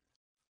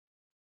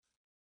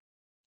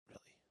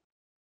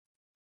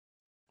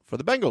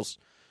Bengals.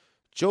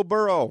 Joe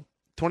Burrow,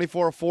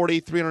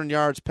 24-40, 300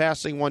 yards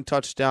passing, 1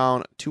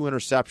 touchdown, 2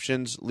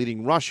 interceptions.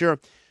 Leading rusher,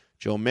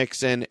 Joe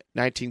Mixon,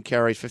 19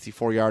 carries,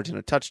 54 yards, and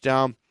a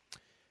touchdown.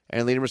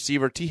 And leading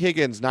receiver, T.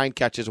 Higgins, 9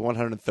 catches,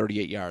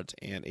 138 yards,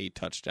 and a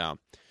touchdown.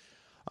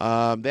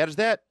 That is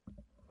that.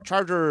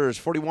 Chargers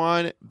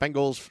 41,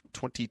 Bengals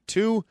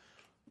 22.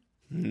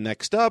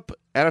 Next up,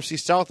 NFC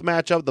South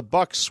matchup. The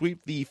Bucs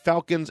sweep the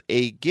Falcons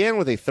again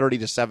with a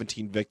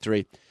 30-17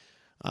 victory.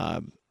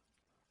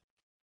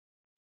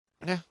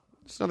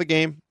 It's another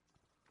game.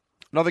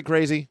 Nothing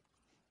crazy,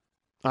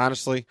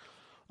 honestly.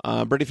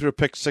 Brady threw a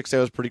pick 6. That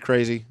was pretty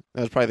crazy.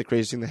 That was probably the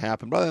craziest thing that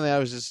happened. But other than that, it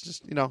was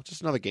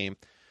just another game.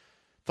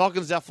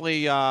 Falcons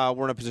definitely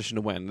were in a position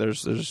to win.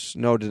 There's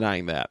no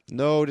denying that.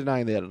 No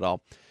denying that at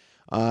all.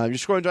 Your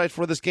scoring drives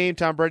for this game,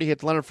 Tom Brady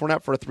hits Leonard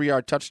Fournette for a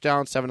 3-yard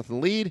touchdown, 7th in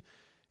the lead.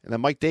 And then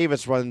Mike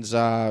Davis runs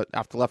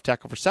after left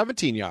tackle for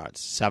 17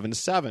 yards,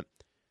 7-7.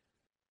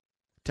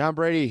 Tom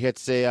Brady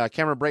hits a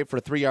Cameron Brate for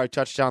a 3-yard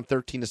touchdown,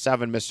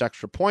 13-7, missed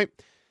extra point.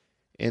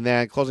 And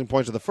then closing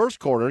points of the first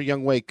quarter,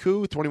 Younghoe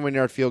Koo,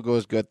 21-yard field goal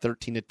is good,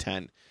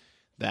 13-10.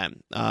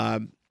 Then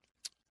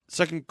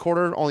second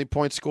quarter, only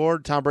points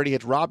scored. Tom Brady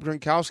hits Rob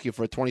Gronkowski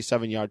for a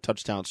 27-yard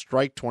touchdown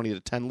strike,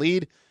 20-10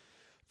 lead.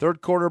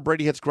 Third quarter,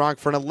 Brady hits Gronk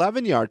for an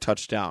 11-yard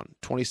touchdown,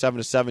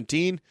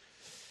 27-17.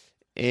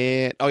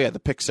 And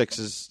the pick 6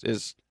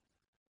 is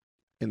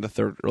in the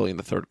third, early in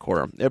the third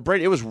quarter.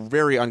 Brady, it was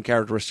very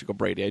uncharacteristic of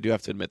Brady. I do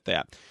have to admit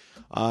that.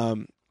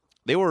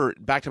 They were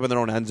backed up in their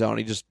own end zone.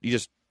 He just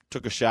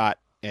took a shot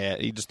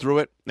and he just threw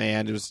it,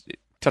 and it was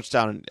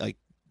touchdown. Like,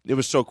 it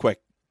was so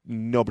quick,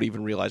 nobody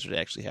even realized what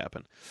actually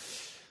happened.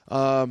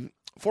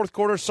 Fourth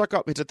quarter,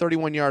 Suckup hits a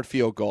 31-yard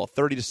field goal,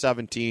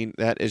 30-17.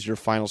 That is your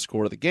final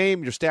score of the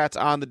game. Your stats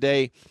on the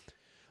day: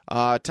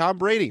 Tom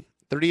Brady,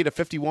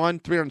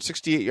 38-51,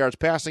 368 yards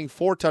passing,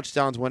 4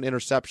 touchdowns, 1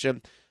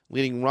 interception.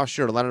 Leading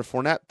rusher, Leonard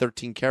Fournette,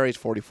 13 carries,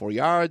 44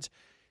 yards.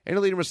 And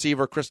the leading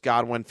receiver, Chris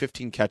Godwin,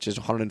 15 catches,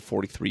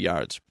 143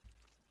 yards.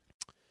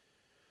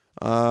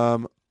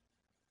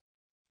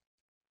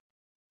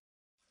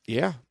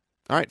 Yeah.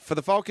 All right, for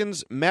the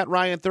Falcons, Matt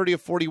Ryan,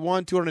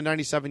 30-41,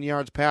 297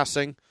 yards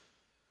passing.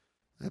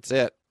 That's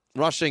it.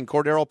 Rushing,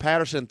 Cordero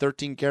Patterson,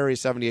 13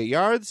 carries, 78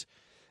 yards.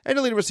 And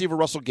the leading receiver,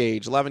 Russell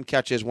Gage, 11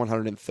 catches,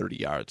 130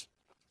 yards.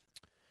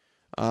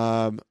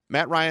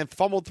 Matt Ryan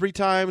fumbled 3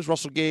 times.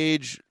 Russell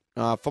Gage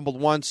fumbled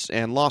once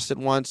and lost it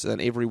once. And then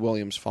Avery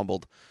Williams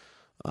fumbled.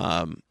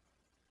 Not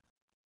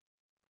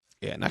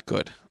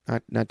good.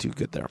 Not too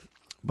good there.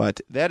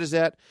 But that is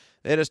that.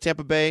 That is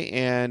Tampa Bay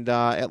and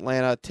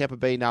Atlanta. Tampa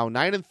Bay now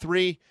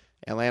 9-3.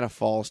 Atlanta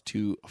falls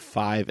to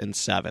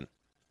 5-7.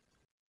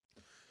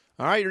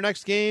 All right, your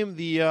next game,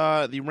 the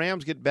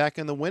Rams get back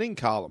in the winning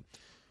column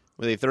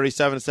with a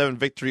 37-7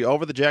 victory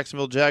over the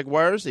Jacksonville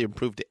Jaguars. They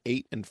improved to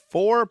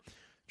 8-4.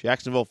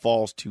 Jacksonville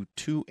falls to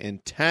 2-10.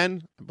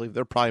 I believe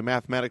they're probably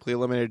mathematically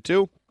eliminated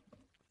too.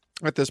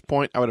 At this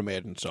point, I would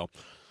imagine so.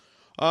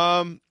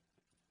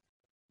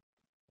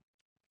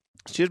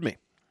 Excuse me.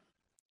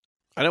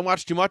 I didn't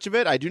watch too much of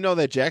it. I do know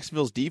that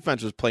Jacksonville's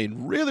defense was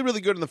playing really,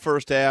 really good in the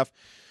first half.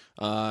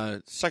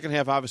 Second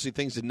half, obviously,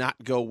 things did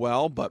not go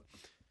well, but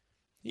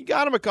you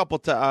got him a couple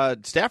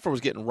times. Stafford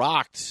was getting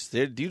rocked.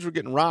 Their dudes were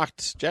getting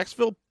rocked.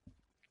 Jacksonville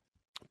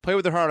played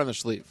with their heart on their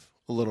sleeve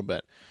a little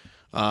bit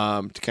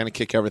to kind of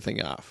kick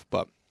everything off.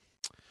 But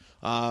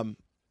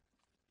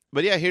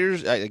yeah,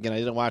 here's again. I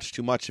didn't watch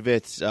too much of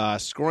it.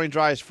 Scoring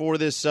drives for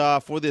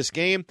this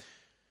game.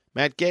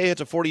 Matt Gay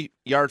hits a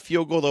 40-yard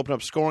field goal to open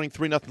up scoring,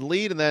 3-0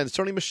 lead, and then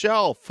Sony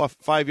Michel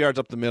 5 yards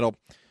up the middle,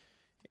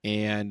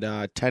 and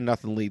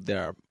 10-0 lead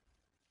there.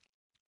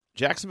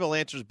 Jacksonville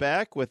answers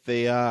back with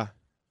a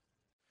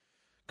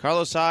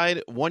Carlos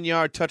Hyde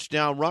 1-yard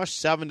touchdown rush,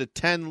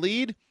 7-10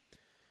 lead,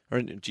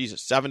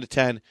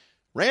 7-10.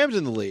 Rams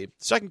in the lead.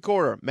 Second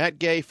quarter, Matt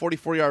Gay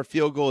 44-yard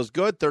field goal is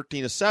good,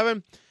 13-7,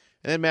 and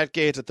then Matt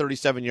Gay hits a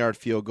 37-yard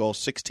field goal,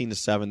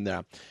 16-7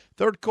 there.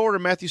 Third quarter,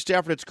 Matthew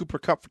Stafford hits Cooper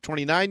Kupp for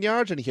 29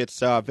 yards, and he hits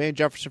Van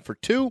Jefferson for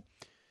 2.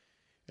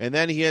 And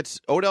then he hits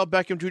Odell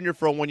Beckham Jr.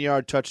 for a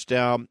 1-yard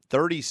touchdown,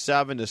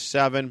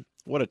 37-7.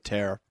 What a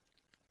tear.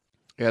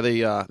 Yeah,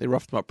 they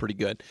roughed him up pretty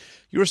good.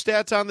 Your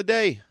stats on the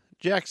day,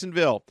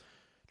 Jacksonville.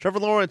 Trevor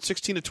Lawrence,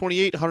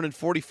 16-28,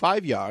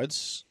 145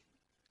 yards.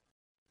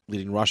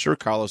 Leading rusher,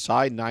 Carlos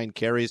Hyde, 9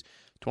 carries,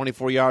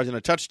 24 yards and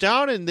a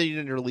touchdown. And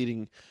then your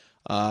leading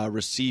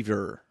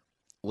receiver,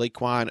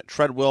 Laquan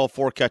Treadwell,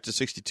 4 catches,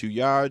 62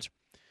 yards.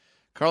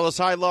 Carlos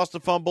Hyde lost a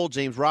fumble.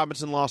 James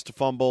Robinson lost a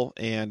fumble.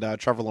 And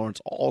Trevor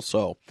Lawrence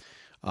also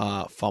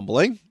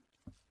fumbling.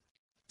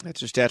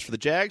 That's your stats for the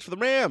Jags. For the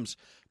Rams,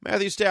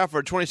 Matthew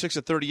Stafford,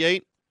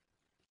 26-38,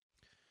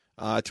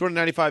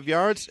 295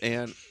 yards,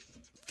 and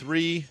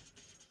three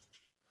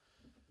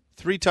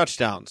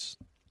touchdowns.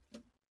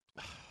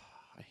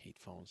 I hate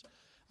phones.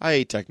 I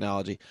hate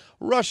technology.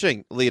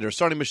 Rushing leader,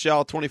 Sony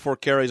Michel, 24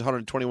 carries,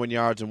 121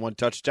 yards, and 1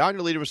 touchdown.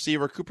 Your leading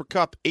receiver, Cooper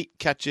Kupp, 8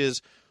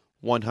 catches,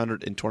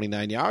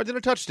 129 yards, and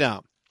a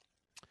touchdown.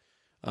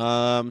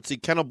 Let's see,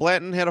 Kendall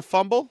Blanton had a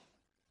fumble,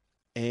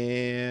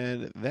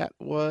 and that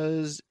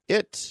was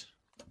it.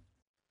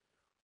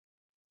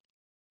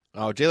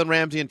 Oh, Jalen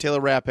Ramsey and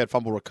Taylor Rapp had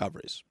fumble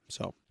recoveries.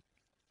 So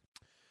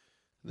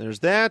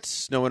there's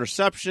that. No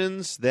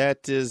interceptions.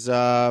 That is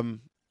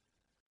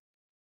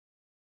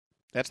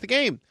that's the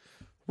game.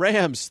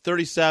 Rams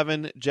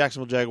 37,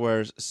 Jacksonville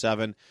Jaguars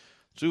 7.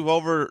 Let's move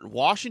over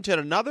Washington,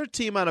 another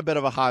team on a bit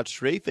of a hot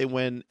streak. They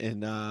win,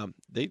 and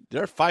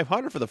they're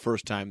 500 for the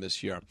first time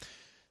this year.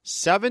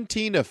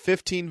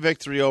 17-15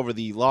 victory over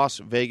the Las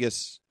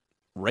Vegas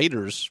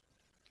Raiders.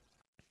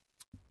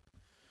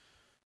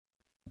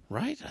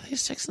 Right? Are they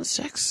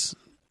 6-6?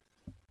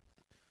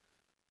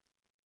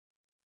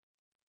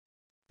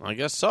 I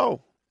guess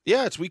so.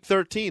 Yeah, it's week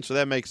 13, so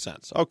that makes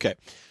sense. Okay.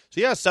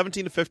 So, yeah,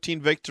 17-15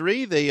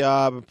 victory. They've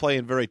been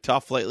playing very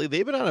tough lately.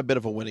 They've been on a bit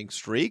of a winning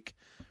streak.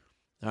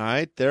 All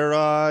right.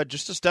 They're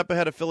just a step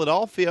ahead of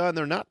Philadelphia, and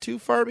they're not too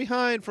far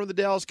behind from the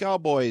Dallas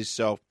Cowboys.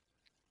 So,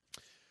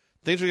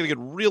 things are going to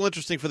get real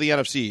interesting for the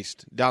NFC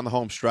East down the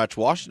home stretch.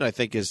 Washington, I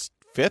think, is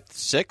 5th,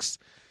 6th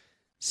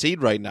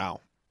seed right now.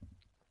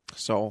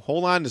 So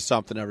hold on to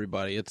something,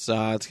 everybody. It's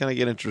going to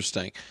get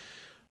interesting.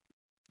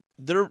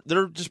 They're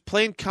just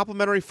playing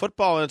complimentary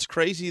football, and it's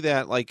crazy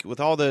that, like, with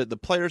all the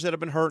players that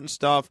have been hurt and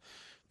stuff,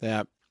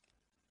 that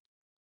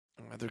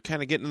they're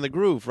kind of getting in the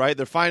groove, right?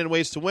 They're finding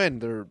ways to win.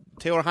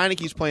 Taylor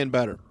Heineke's playing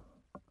better.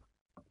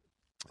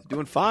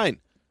 Doing fine.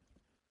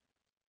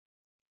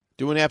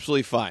 Doing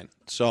absolutely fine.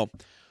 So,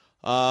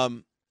 yeah,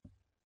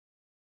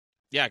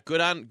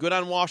 good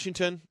on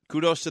Washington.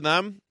 Kudos to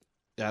them.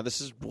 Yeah,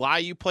 this is why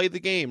you play the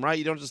game, right?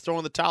 You don't just throw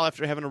in the towel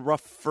after having a rough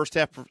first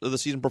half of the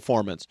season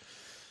performance.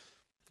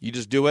 You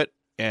just do it,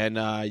 and,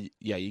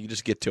 you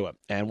just get to it.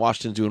 And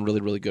Washington's doing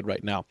really, really good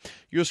right now.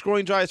 Your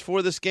scoring drives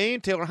for this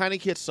game, Taylor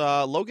Heineke hits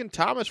Logan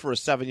Thomas for a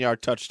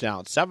 7-yard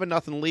touchdown.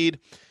 7-0 lead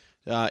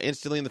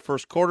instantly in the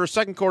first quarter.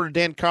 Second quarter,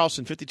 Dan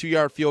Carlson,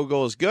 52-yard field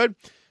goal is good,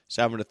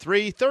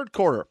 7-3. Third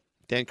quarter,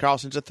 Dan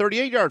Carlson's a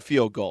 38-yard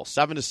field goal,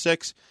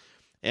 7-6.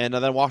 And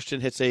then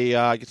Washington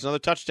gets another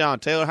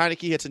touchdown. Taylor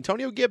Heineke hits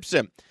Antonio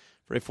Gibson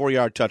for a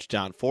 4-yard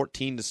touchdown,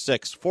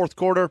 14-6. Fourth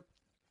quarter,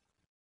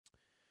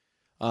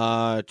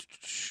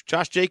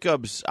 Josh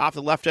Jacobs off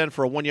the left end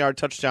for a 1-yard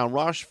touchdown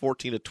rush,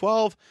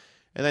 14-12.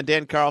 And then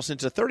Dan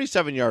Carlson's a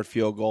 37-yard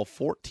field goal,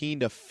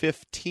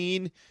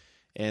 14-15.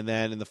 And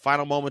then in the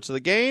final moments of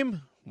the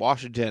game,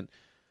 Washington,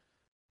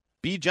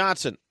 B.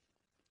 Johnson,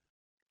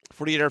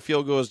 48-yard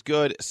field goal is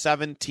good,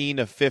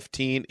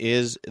 17-15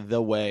 is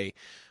the way.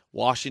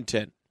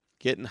 Washington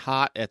getting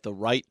hot at the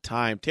right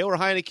time. Taylor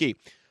Heineke,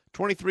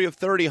 23 of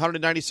 30,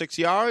 196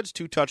 yards,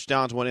 2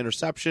 touchdowns, 1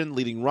 interception.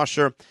 Leading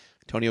rusher,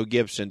 Antonio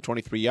Gibson,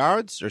 23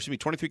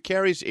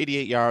 carries,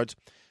 88 yards.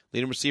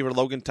 Leading receiver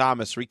Logan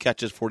Thomas, 3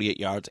 catches, 48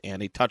 yards,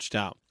 and a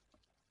touchdown.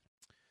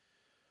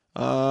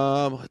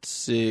 Let's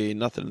see.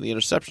 Nothing in the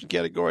interception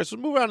category. So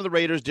move on to the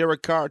Raiders.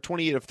 Derek Carr,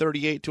 28 of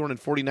 38,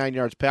 249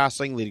 yards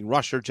passing. Leading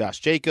rusher Josh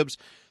Jacobs,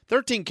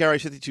 13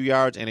 carries, 52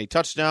 yards, and a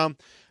touchdown.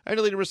 And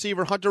the leading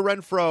receiver Hunter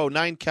Renfrow,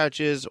 9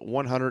 catches,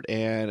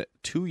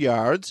 102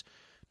 yards.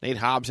 Nate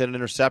Hobbs had an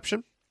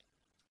interception.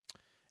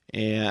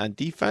 And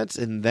defense,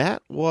 and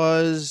that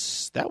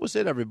was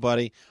it,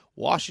 everybody.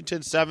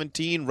 Washington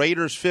 17,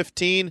 Raiders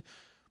 15.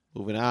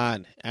 Moving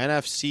on.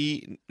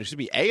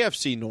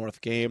 AFC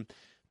North game.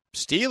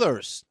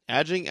 Steelers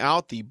edging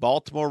out the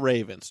Baltimore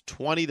Ravens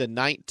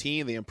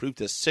 20-19. They improved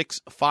to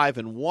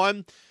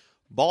 6-5-1.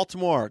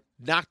 Baltimore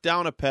knocked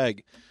down a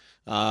peg.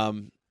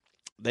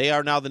 They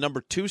are now the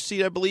number 2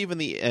 seed, I believe, in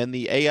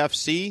the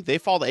AFC. They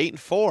fall to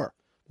 8-4.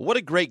 What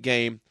a great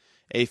game!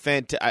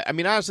 I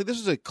mean, honestly, this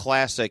is a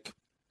classic.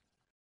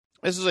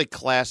 This is a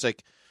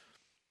classic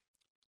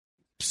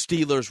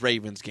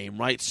Steelers-Ravens game,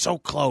 right? So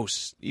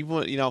close.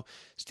 Even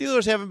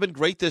Steelers haven't been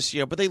great this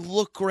year, but they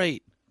look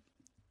great.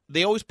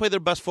 They always play their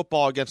best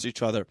football against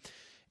each other,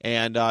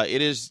 and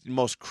it is the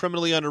most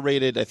criminally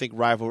underrated, I think,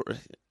 rivalry.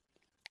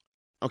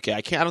 Okay,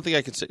 I don't think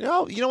I can say.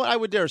 No, you know what? I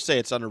would dare say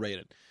it's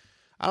underrated.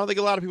 I don't think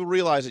a lot of people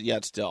realize it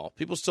yet. Still,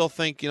 people still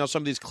think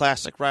some of these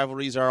classic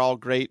rivalries are all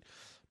great,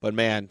 but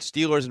man,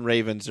 Steelers and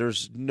Ravens,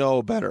 there's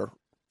no better,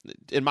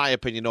 in my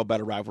opinion, no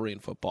better rivalry in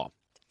football.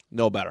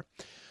 No better.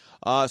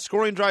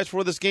 Scoring drives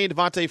for this game.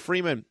 Devontae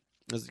Freeman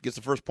gets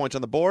the first points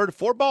on the board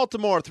for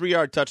Baltimore.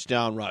 3-yard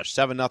touchdown rush.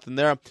 7-0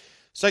 there.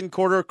 Second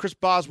quarter, Chris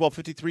Boswell,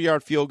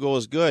 53-yard field goal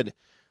is good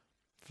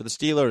for the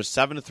Steelers.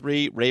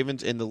 7-3,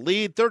 Ravens in the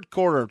lead. Third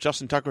quarter,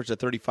 Justin Tucker's a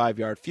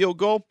 35-yard field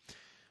goal.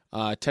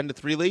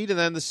 10-3 lead. And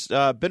then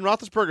Ben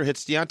Roethlisberger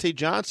hits Deontay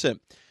Johnson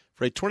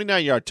for a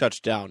 29-yard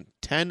touchdown.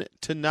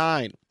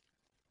 10-9.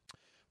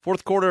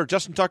 Fourth quarter,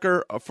 Justin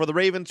Tucker for the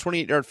Ravens,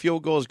 28-yard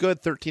field goal is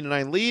good.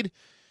 13-9 lead.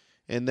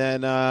 And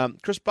then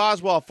Chris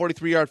Boswell,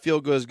 43-yard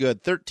field goal is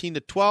good.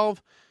 13-12.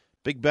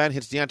 Big Ben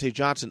hits Deontay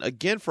Johnson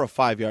again for a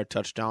 5-yard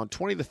touchdown,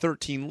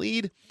 20-13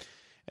 lead.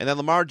 And then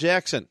Lamar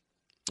Jackson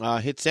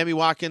hits Sammy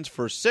Watkins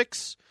for a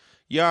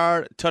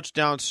 6-yard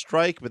touchdown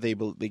strike, but they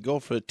go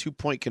for a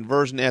 2-point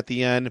conversion at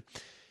the end,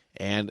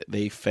 and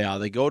they fail.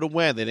 They go to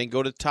win. They didn't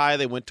go to tie.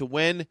 They went to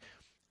win,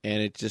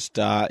 and it just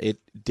it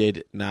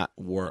did not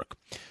work.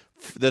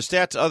 The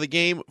stats of the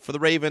game for the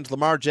Ravens,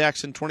 Lamar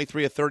Jackson,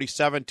 23 of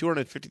 37,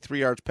 253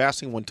 yards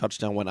passing, 1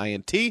 touchdown, 1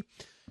 INT.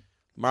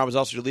 Lamar was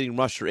also your leading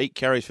rusher, 8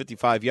 carries,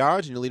 55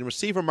 yards. And your leading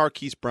receiver,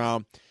 Marquise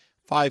Brown,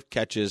 5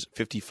 catches,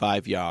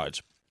 55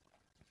 yards.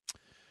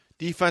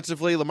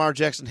 Defensively, Lamar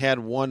Jackson had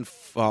well,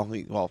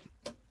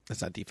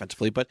 that's not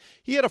defensively, but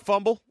he had a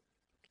fumble.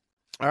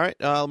 All right,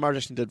 Lamar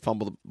Jackson did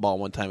fumble the ball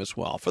one time as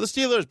well. For the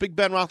Steelers, Big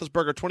Ben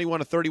Roethlisberger,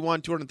 21 of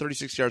 31,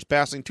 236 yards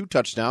passing, 2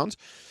 touchdowns.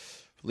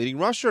 Leading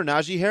rusher,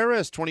 Najee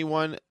Harris,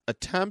 21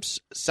 attempts,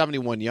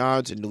 71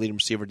 yards. And your leading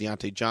receiver,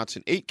 Deontay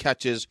Johnson, 8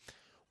 catches,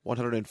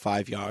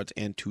 105 yards,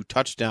 and 2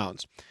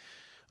 touchdowns.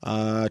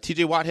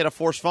 T.J. Watt had a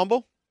forced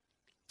fumble,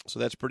 so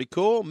that's pretty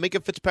cool. Minka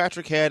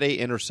Fitzpatrick had an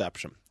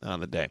interception on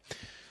the day.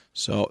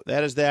 So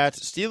that is that.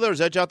 Steelers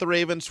edge out the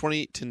Ravens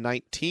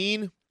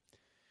 20-19.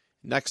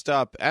 Next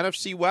up,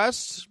 NFC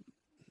West.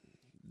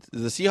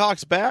 The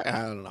Seahawks back?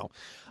 I don't know.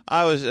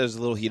 I was a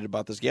little heated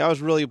about this game. I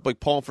was really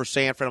pulling for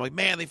San Fran. I'm like,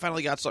 man, they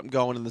finally got something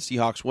going, and the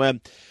Seahawks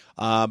win.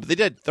 But they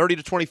did.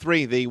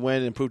 30-23. They win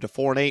and improved to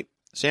 4-8.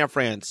 San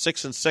Fran,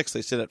 6-6.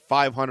 They sit at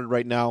 500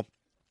 right now.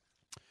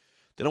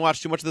 Didn't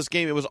watch too much of this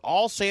game. It was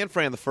all San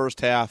Fran the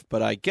first half,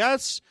 but I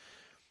guess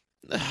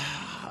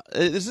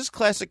is this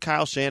classic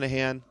Kyle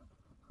Shanahan?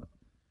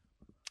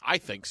 I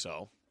think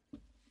so.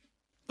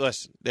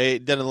 Listen, they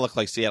didn't look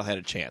like Seattle had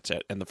a chance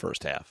in the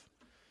first half.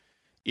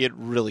 It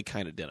really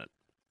kind of didn't.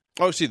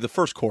 Oh, see, the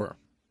first quarter.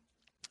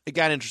 It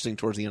got interesting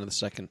towards the end of the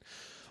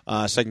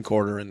second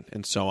quarter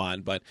and so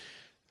on. But,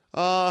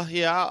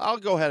 yeah, I'll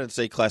go ahead and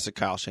say classic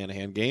Kyle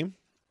Shanahan game.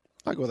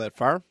 I'll go that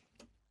far.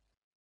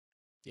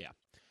 Yeah.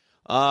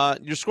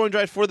 Your scoring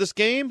drive for this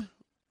game?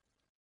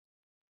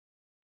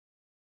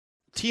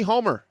 T.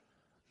 Homer.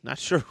 Not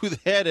sure who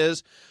that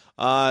is.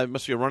 It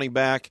must be a running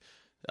back.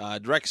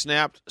 Direct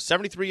snapped.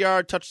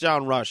 73-yard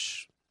touchdown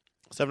rush.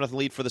 7-0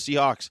 lead for the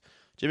Seahawks.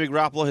 Jimmy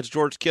Garoppolo hits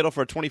George Kittle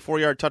for a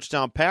 24-yard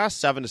touchdown pass,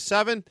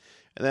 7-7. And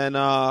then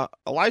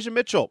Elijah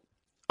Mitchell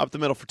up the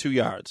middle for 2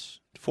 yards,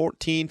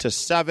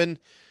 14-7.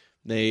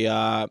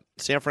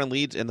 San Fran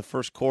leads in the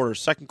first quarter.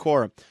 Second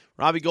quarter,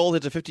 Robbie Gould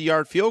hits a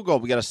 50-yard field goal.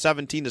 We got a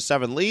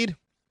 17-7 lead.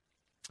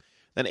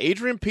 Then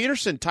Adrian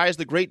Peterson ties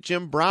the great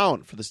Jim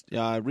Brown for this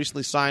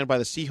recently signed by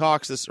the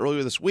Seahawks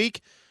earlier this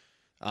week.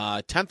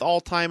 10th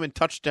all-time in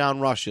touchdown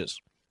rushes.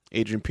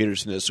 Adrian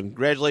Peterson is. So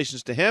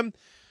congratulations to him.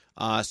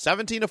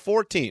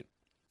 17-14.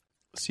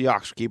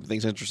 Seahawks keeping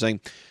things interesting.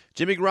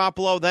 Jimmy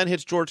Garoppolo then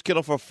hits George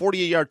Kittle for a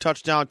 48-yard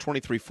touchdown,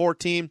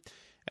 23-14.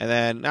 And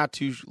then not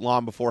too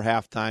long before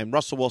halftime,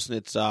 Russell Wilson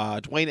hits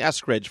Dwayne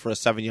Eskridge for a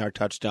 7-yard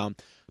touchdown,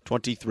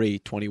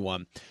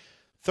 23-21.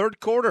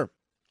 Third quarter,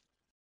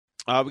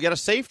 We got a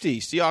safety.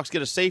 Seahawks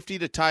get a safety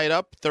to tie it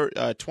up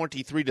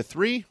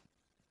 23-3,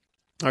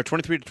 or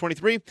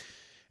 23-23.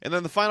 And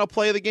then the final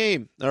play of the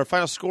game, or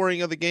final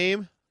scoring of the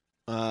game,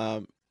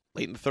 late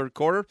in the third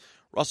quarter,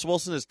 Russell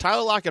Wilson is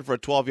Tyler Lockett for a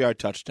 12-yard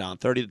touchdown,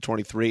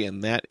 30-23,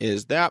 and that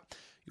is that.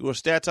 Your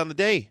stats on the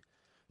day.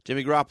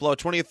 Jimmy Garoppolo,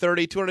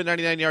 20-30,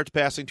 299 yards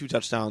passing, 2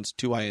 touchdowns,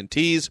 2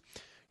 INTs.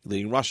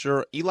 Leading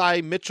rusher,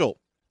 Elijah Mitchell.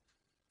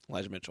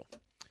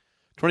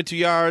 22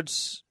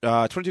 yards,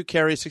 22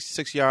 carries,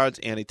 66 yards,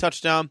 and a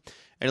touchdown.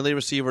 And leading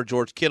receiver,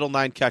 George Kittle,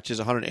 9 catches,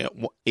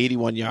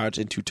 181 yards,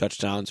 and 2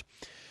 touchdowns.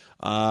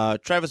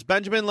 Travis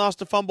Benjamin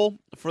lost a fumble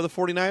for the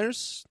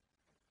 49ers.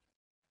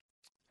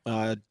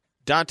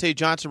 Dante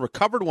Johnson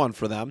recovered one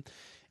for them.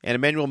 And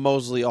Emmanuel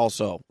Mosley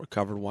also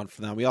recovered one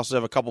for them. We also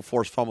have a couple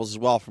forced fumbles as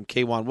well from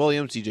K'Wan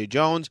Williams, DJ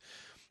Jones,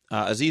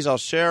 Azeez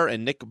Al-Share,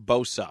 and Nick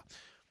Bosa.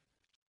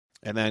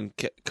 And then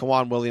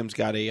K'Wan Williams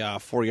got a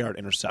 4-yard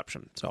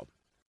interception. So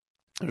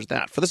there's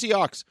that. For the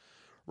Seahawks,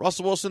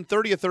 Russell Wilson,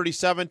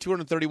 30-37,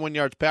 231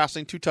 yards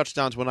passing, 2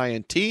 touchdowns, 1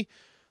 INT.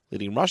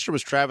 Leading rusher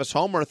was Travis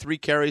Homer, 3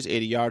 carries,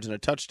 80 yards, and a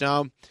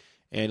touchdown.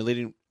 And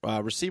leading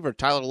receiver,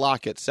 Tyler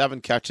Lockett, 7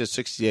 catches,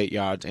 68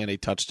 yards, and a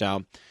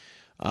touchdown.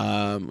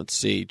 Let's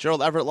see.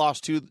 Gerald Everett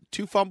lost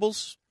two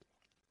fumbles.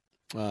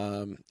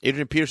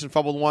 Adrian Peterson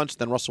fumbled once,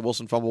 then Russell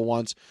Wilson fumbled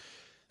once.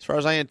 As far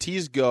as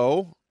INTs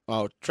go,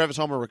 Travis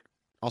Homer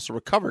also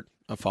recovered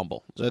a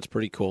fumble. So that's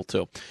pretty cool,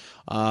 too.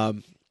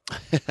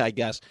 I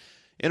guess.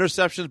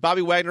 Interceptions.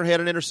 Bobby Wagner had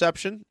an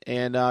interception,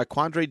 and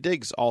Quandre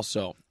Diggs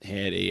also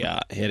had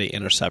a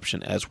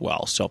interception as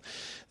well. So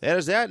that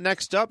is that.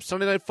 Next up,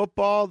 Sunday Night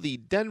Football, the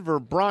Denver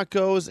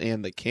Broncos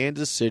and the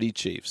Kansas City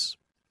Chiefs.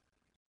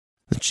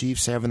 The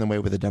Chiefs having their way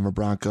with the Denver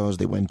Broncos.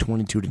 They win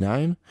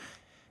 22-9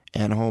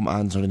 at home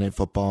on Sunday Night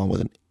Football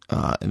with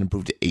an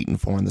improved to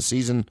 8-4 in the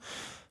season.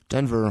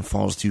 Denver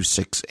falls to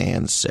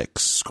 6-6.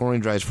 Scoring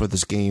drives for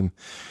this game.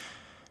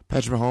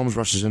 Patrick Mahomes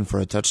rushes in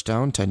for a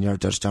touchdown, 10-yard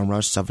touchdown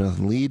rush,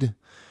 7-0 lead. And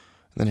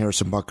then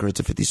Harrison Butker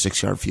hits a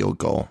 56-yard field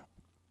goal.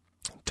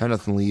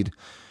 10-0 lead.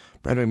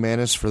 Brandon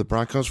McManus for the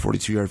Broncos,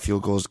 42-yard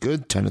field goal is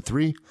good,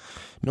 10-3.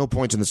 No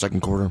points in the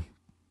second quarter.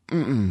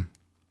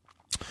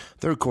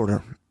 Third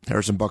quarter,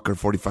 Harrison Butker,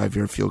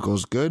 45-yard field goal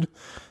is good,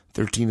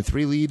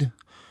 13-3 lead.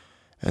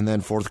 And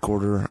then fourth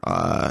quarter,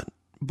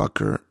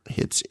 Butker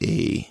hits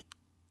a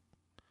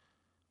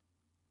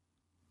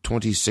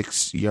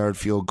 26-yard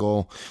field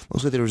goal.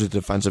 Looks like there was a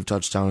defensive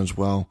touchdown as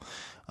well.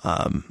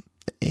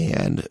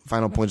 And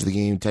final points of the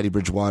game, Teddy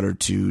Bridgewater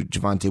to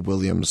Javonte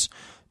Williams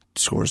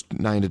scores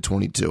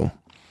 9-22.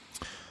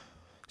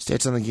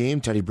 Stats on the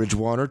game, Teddy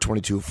Bridgewater,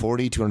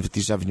 22-40,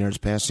 257 yards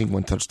passing,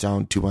 1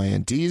 touchdown, 2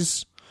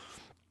 INTs.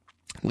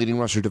 Leading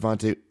rusher,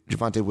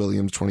 Javonte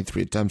Williams,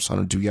 23 attempts,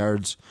 102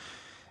 yards.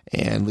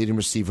 And leading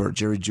receiver,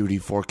 Jerry Jeudy,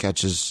 4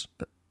 catches,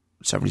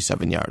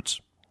 77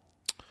 yards.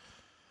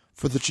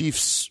 For the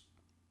Chiefs,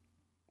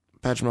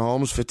 Patrick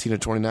Mahomes,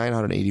 15-29,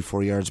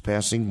 184 yards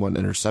passing, 1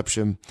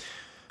 interception.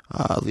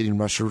 Leading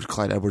rusher,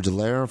 Clyde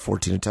Edwards-Helaire,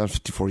 14 attempts,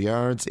 54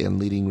 yards. And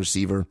leading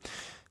receiver,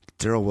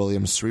 Darrell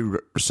Williams, 3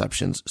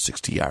 receptions,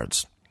 60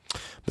 yards.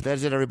 But that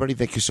is it, everybody.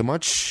 Thank you so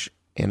much.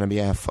 And on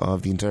behalf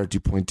of the entire 2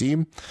 Point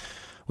team,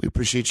 we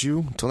appreciate you.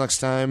 Until next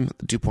time,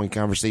 the 2 Point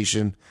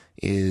conversation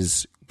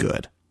is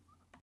good.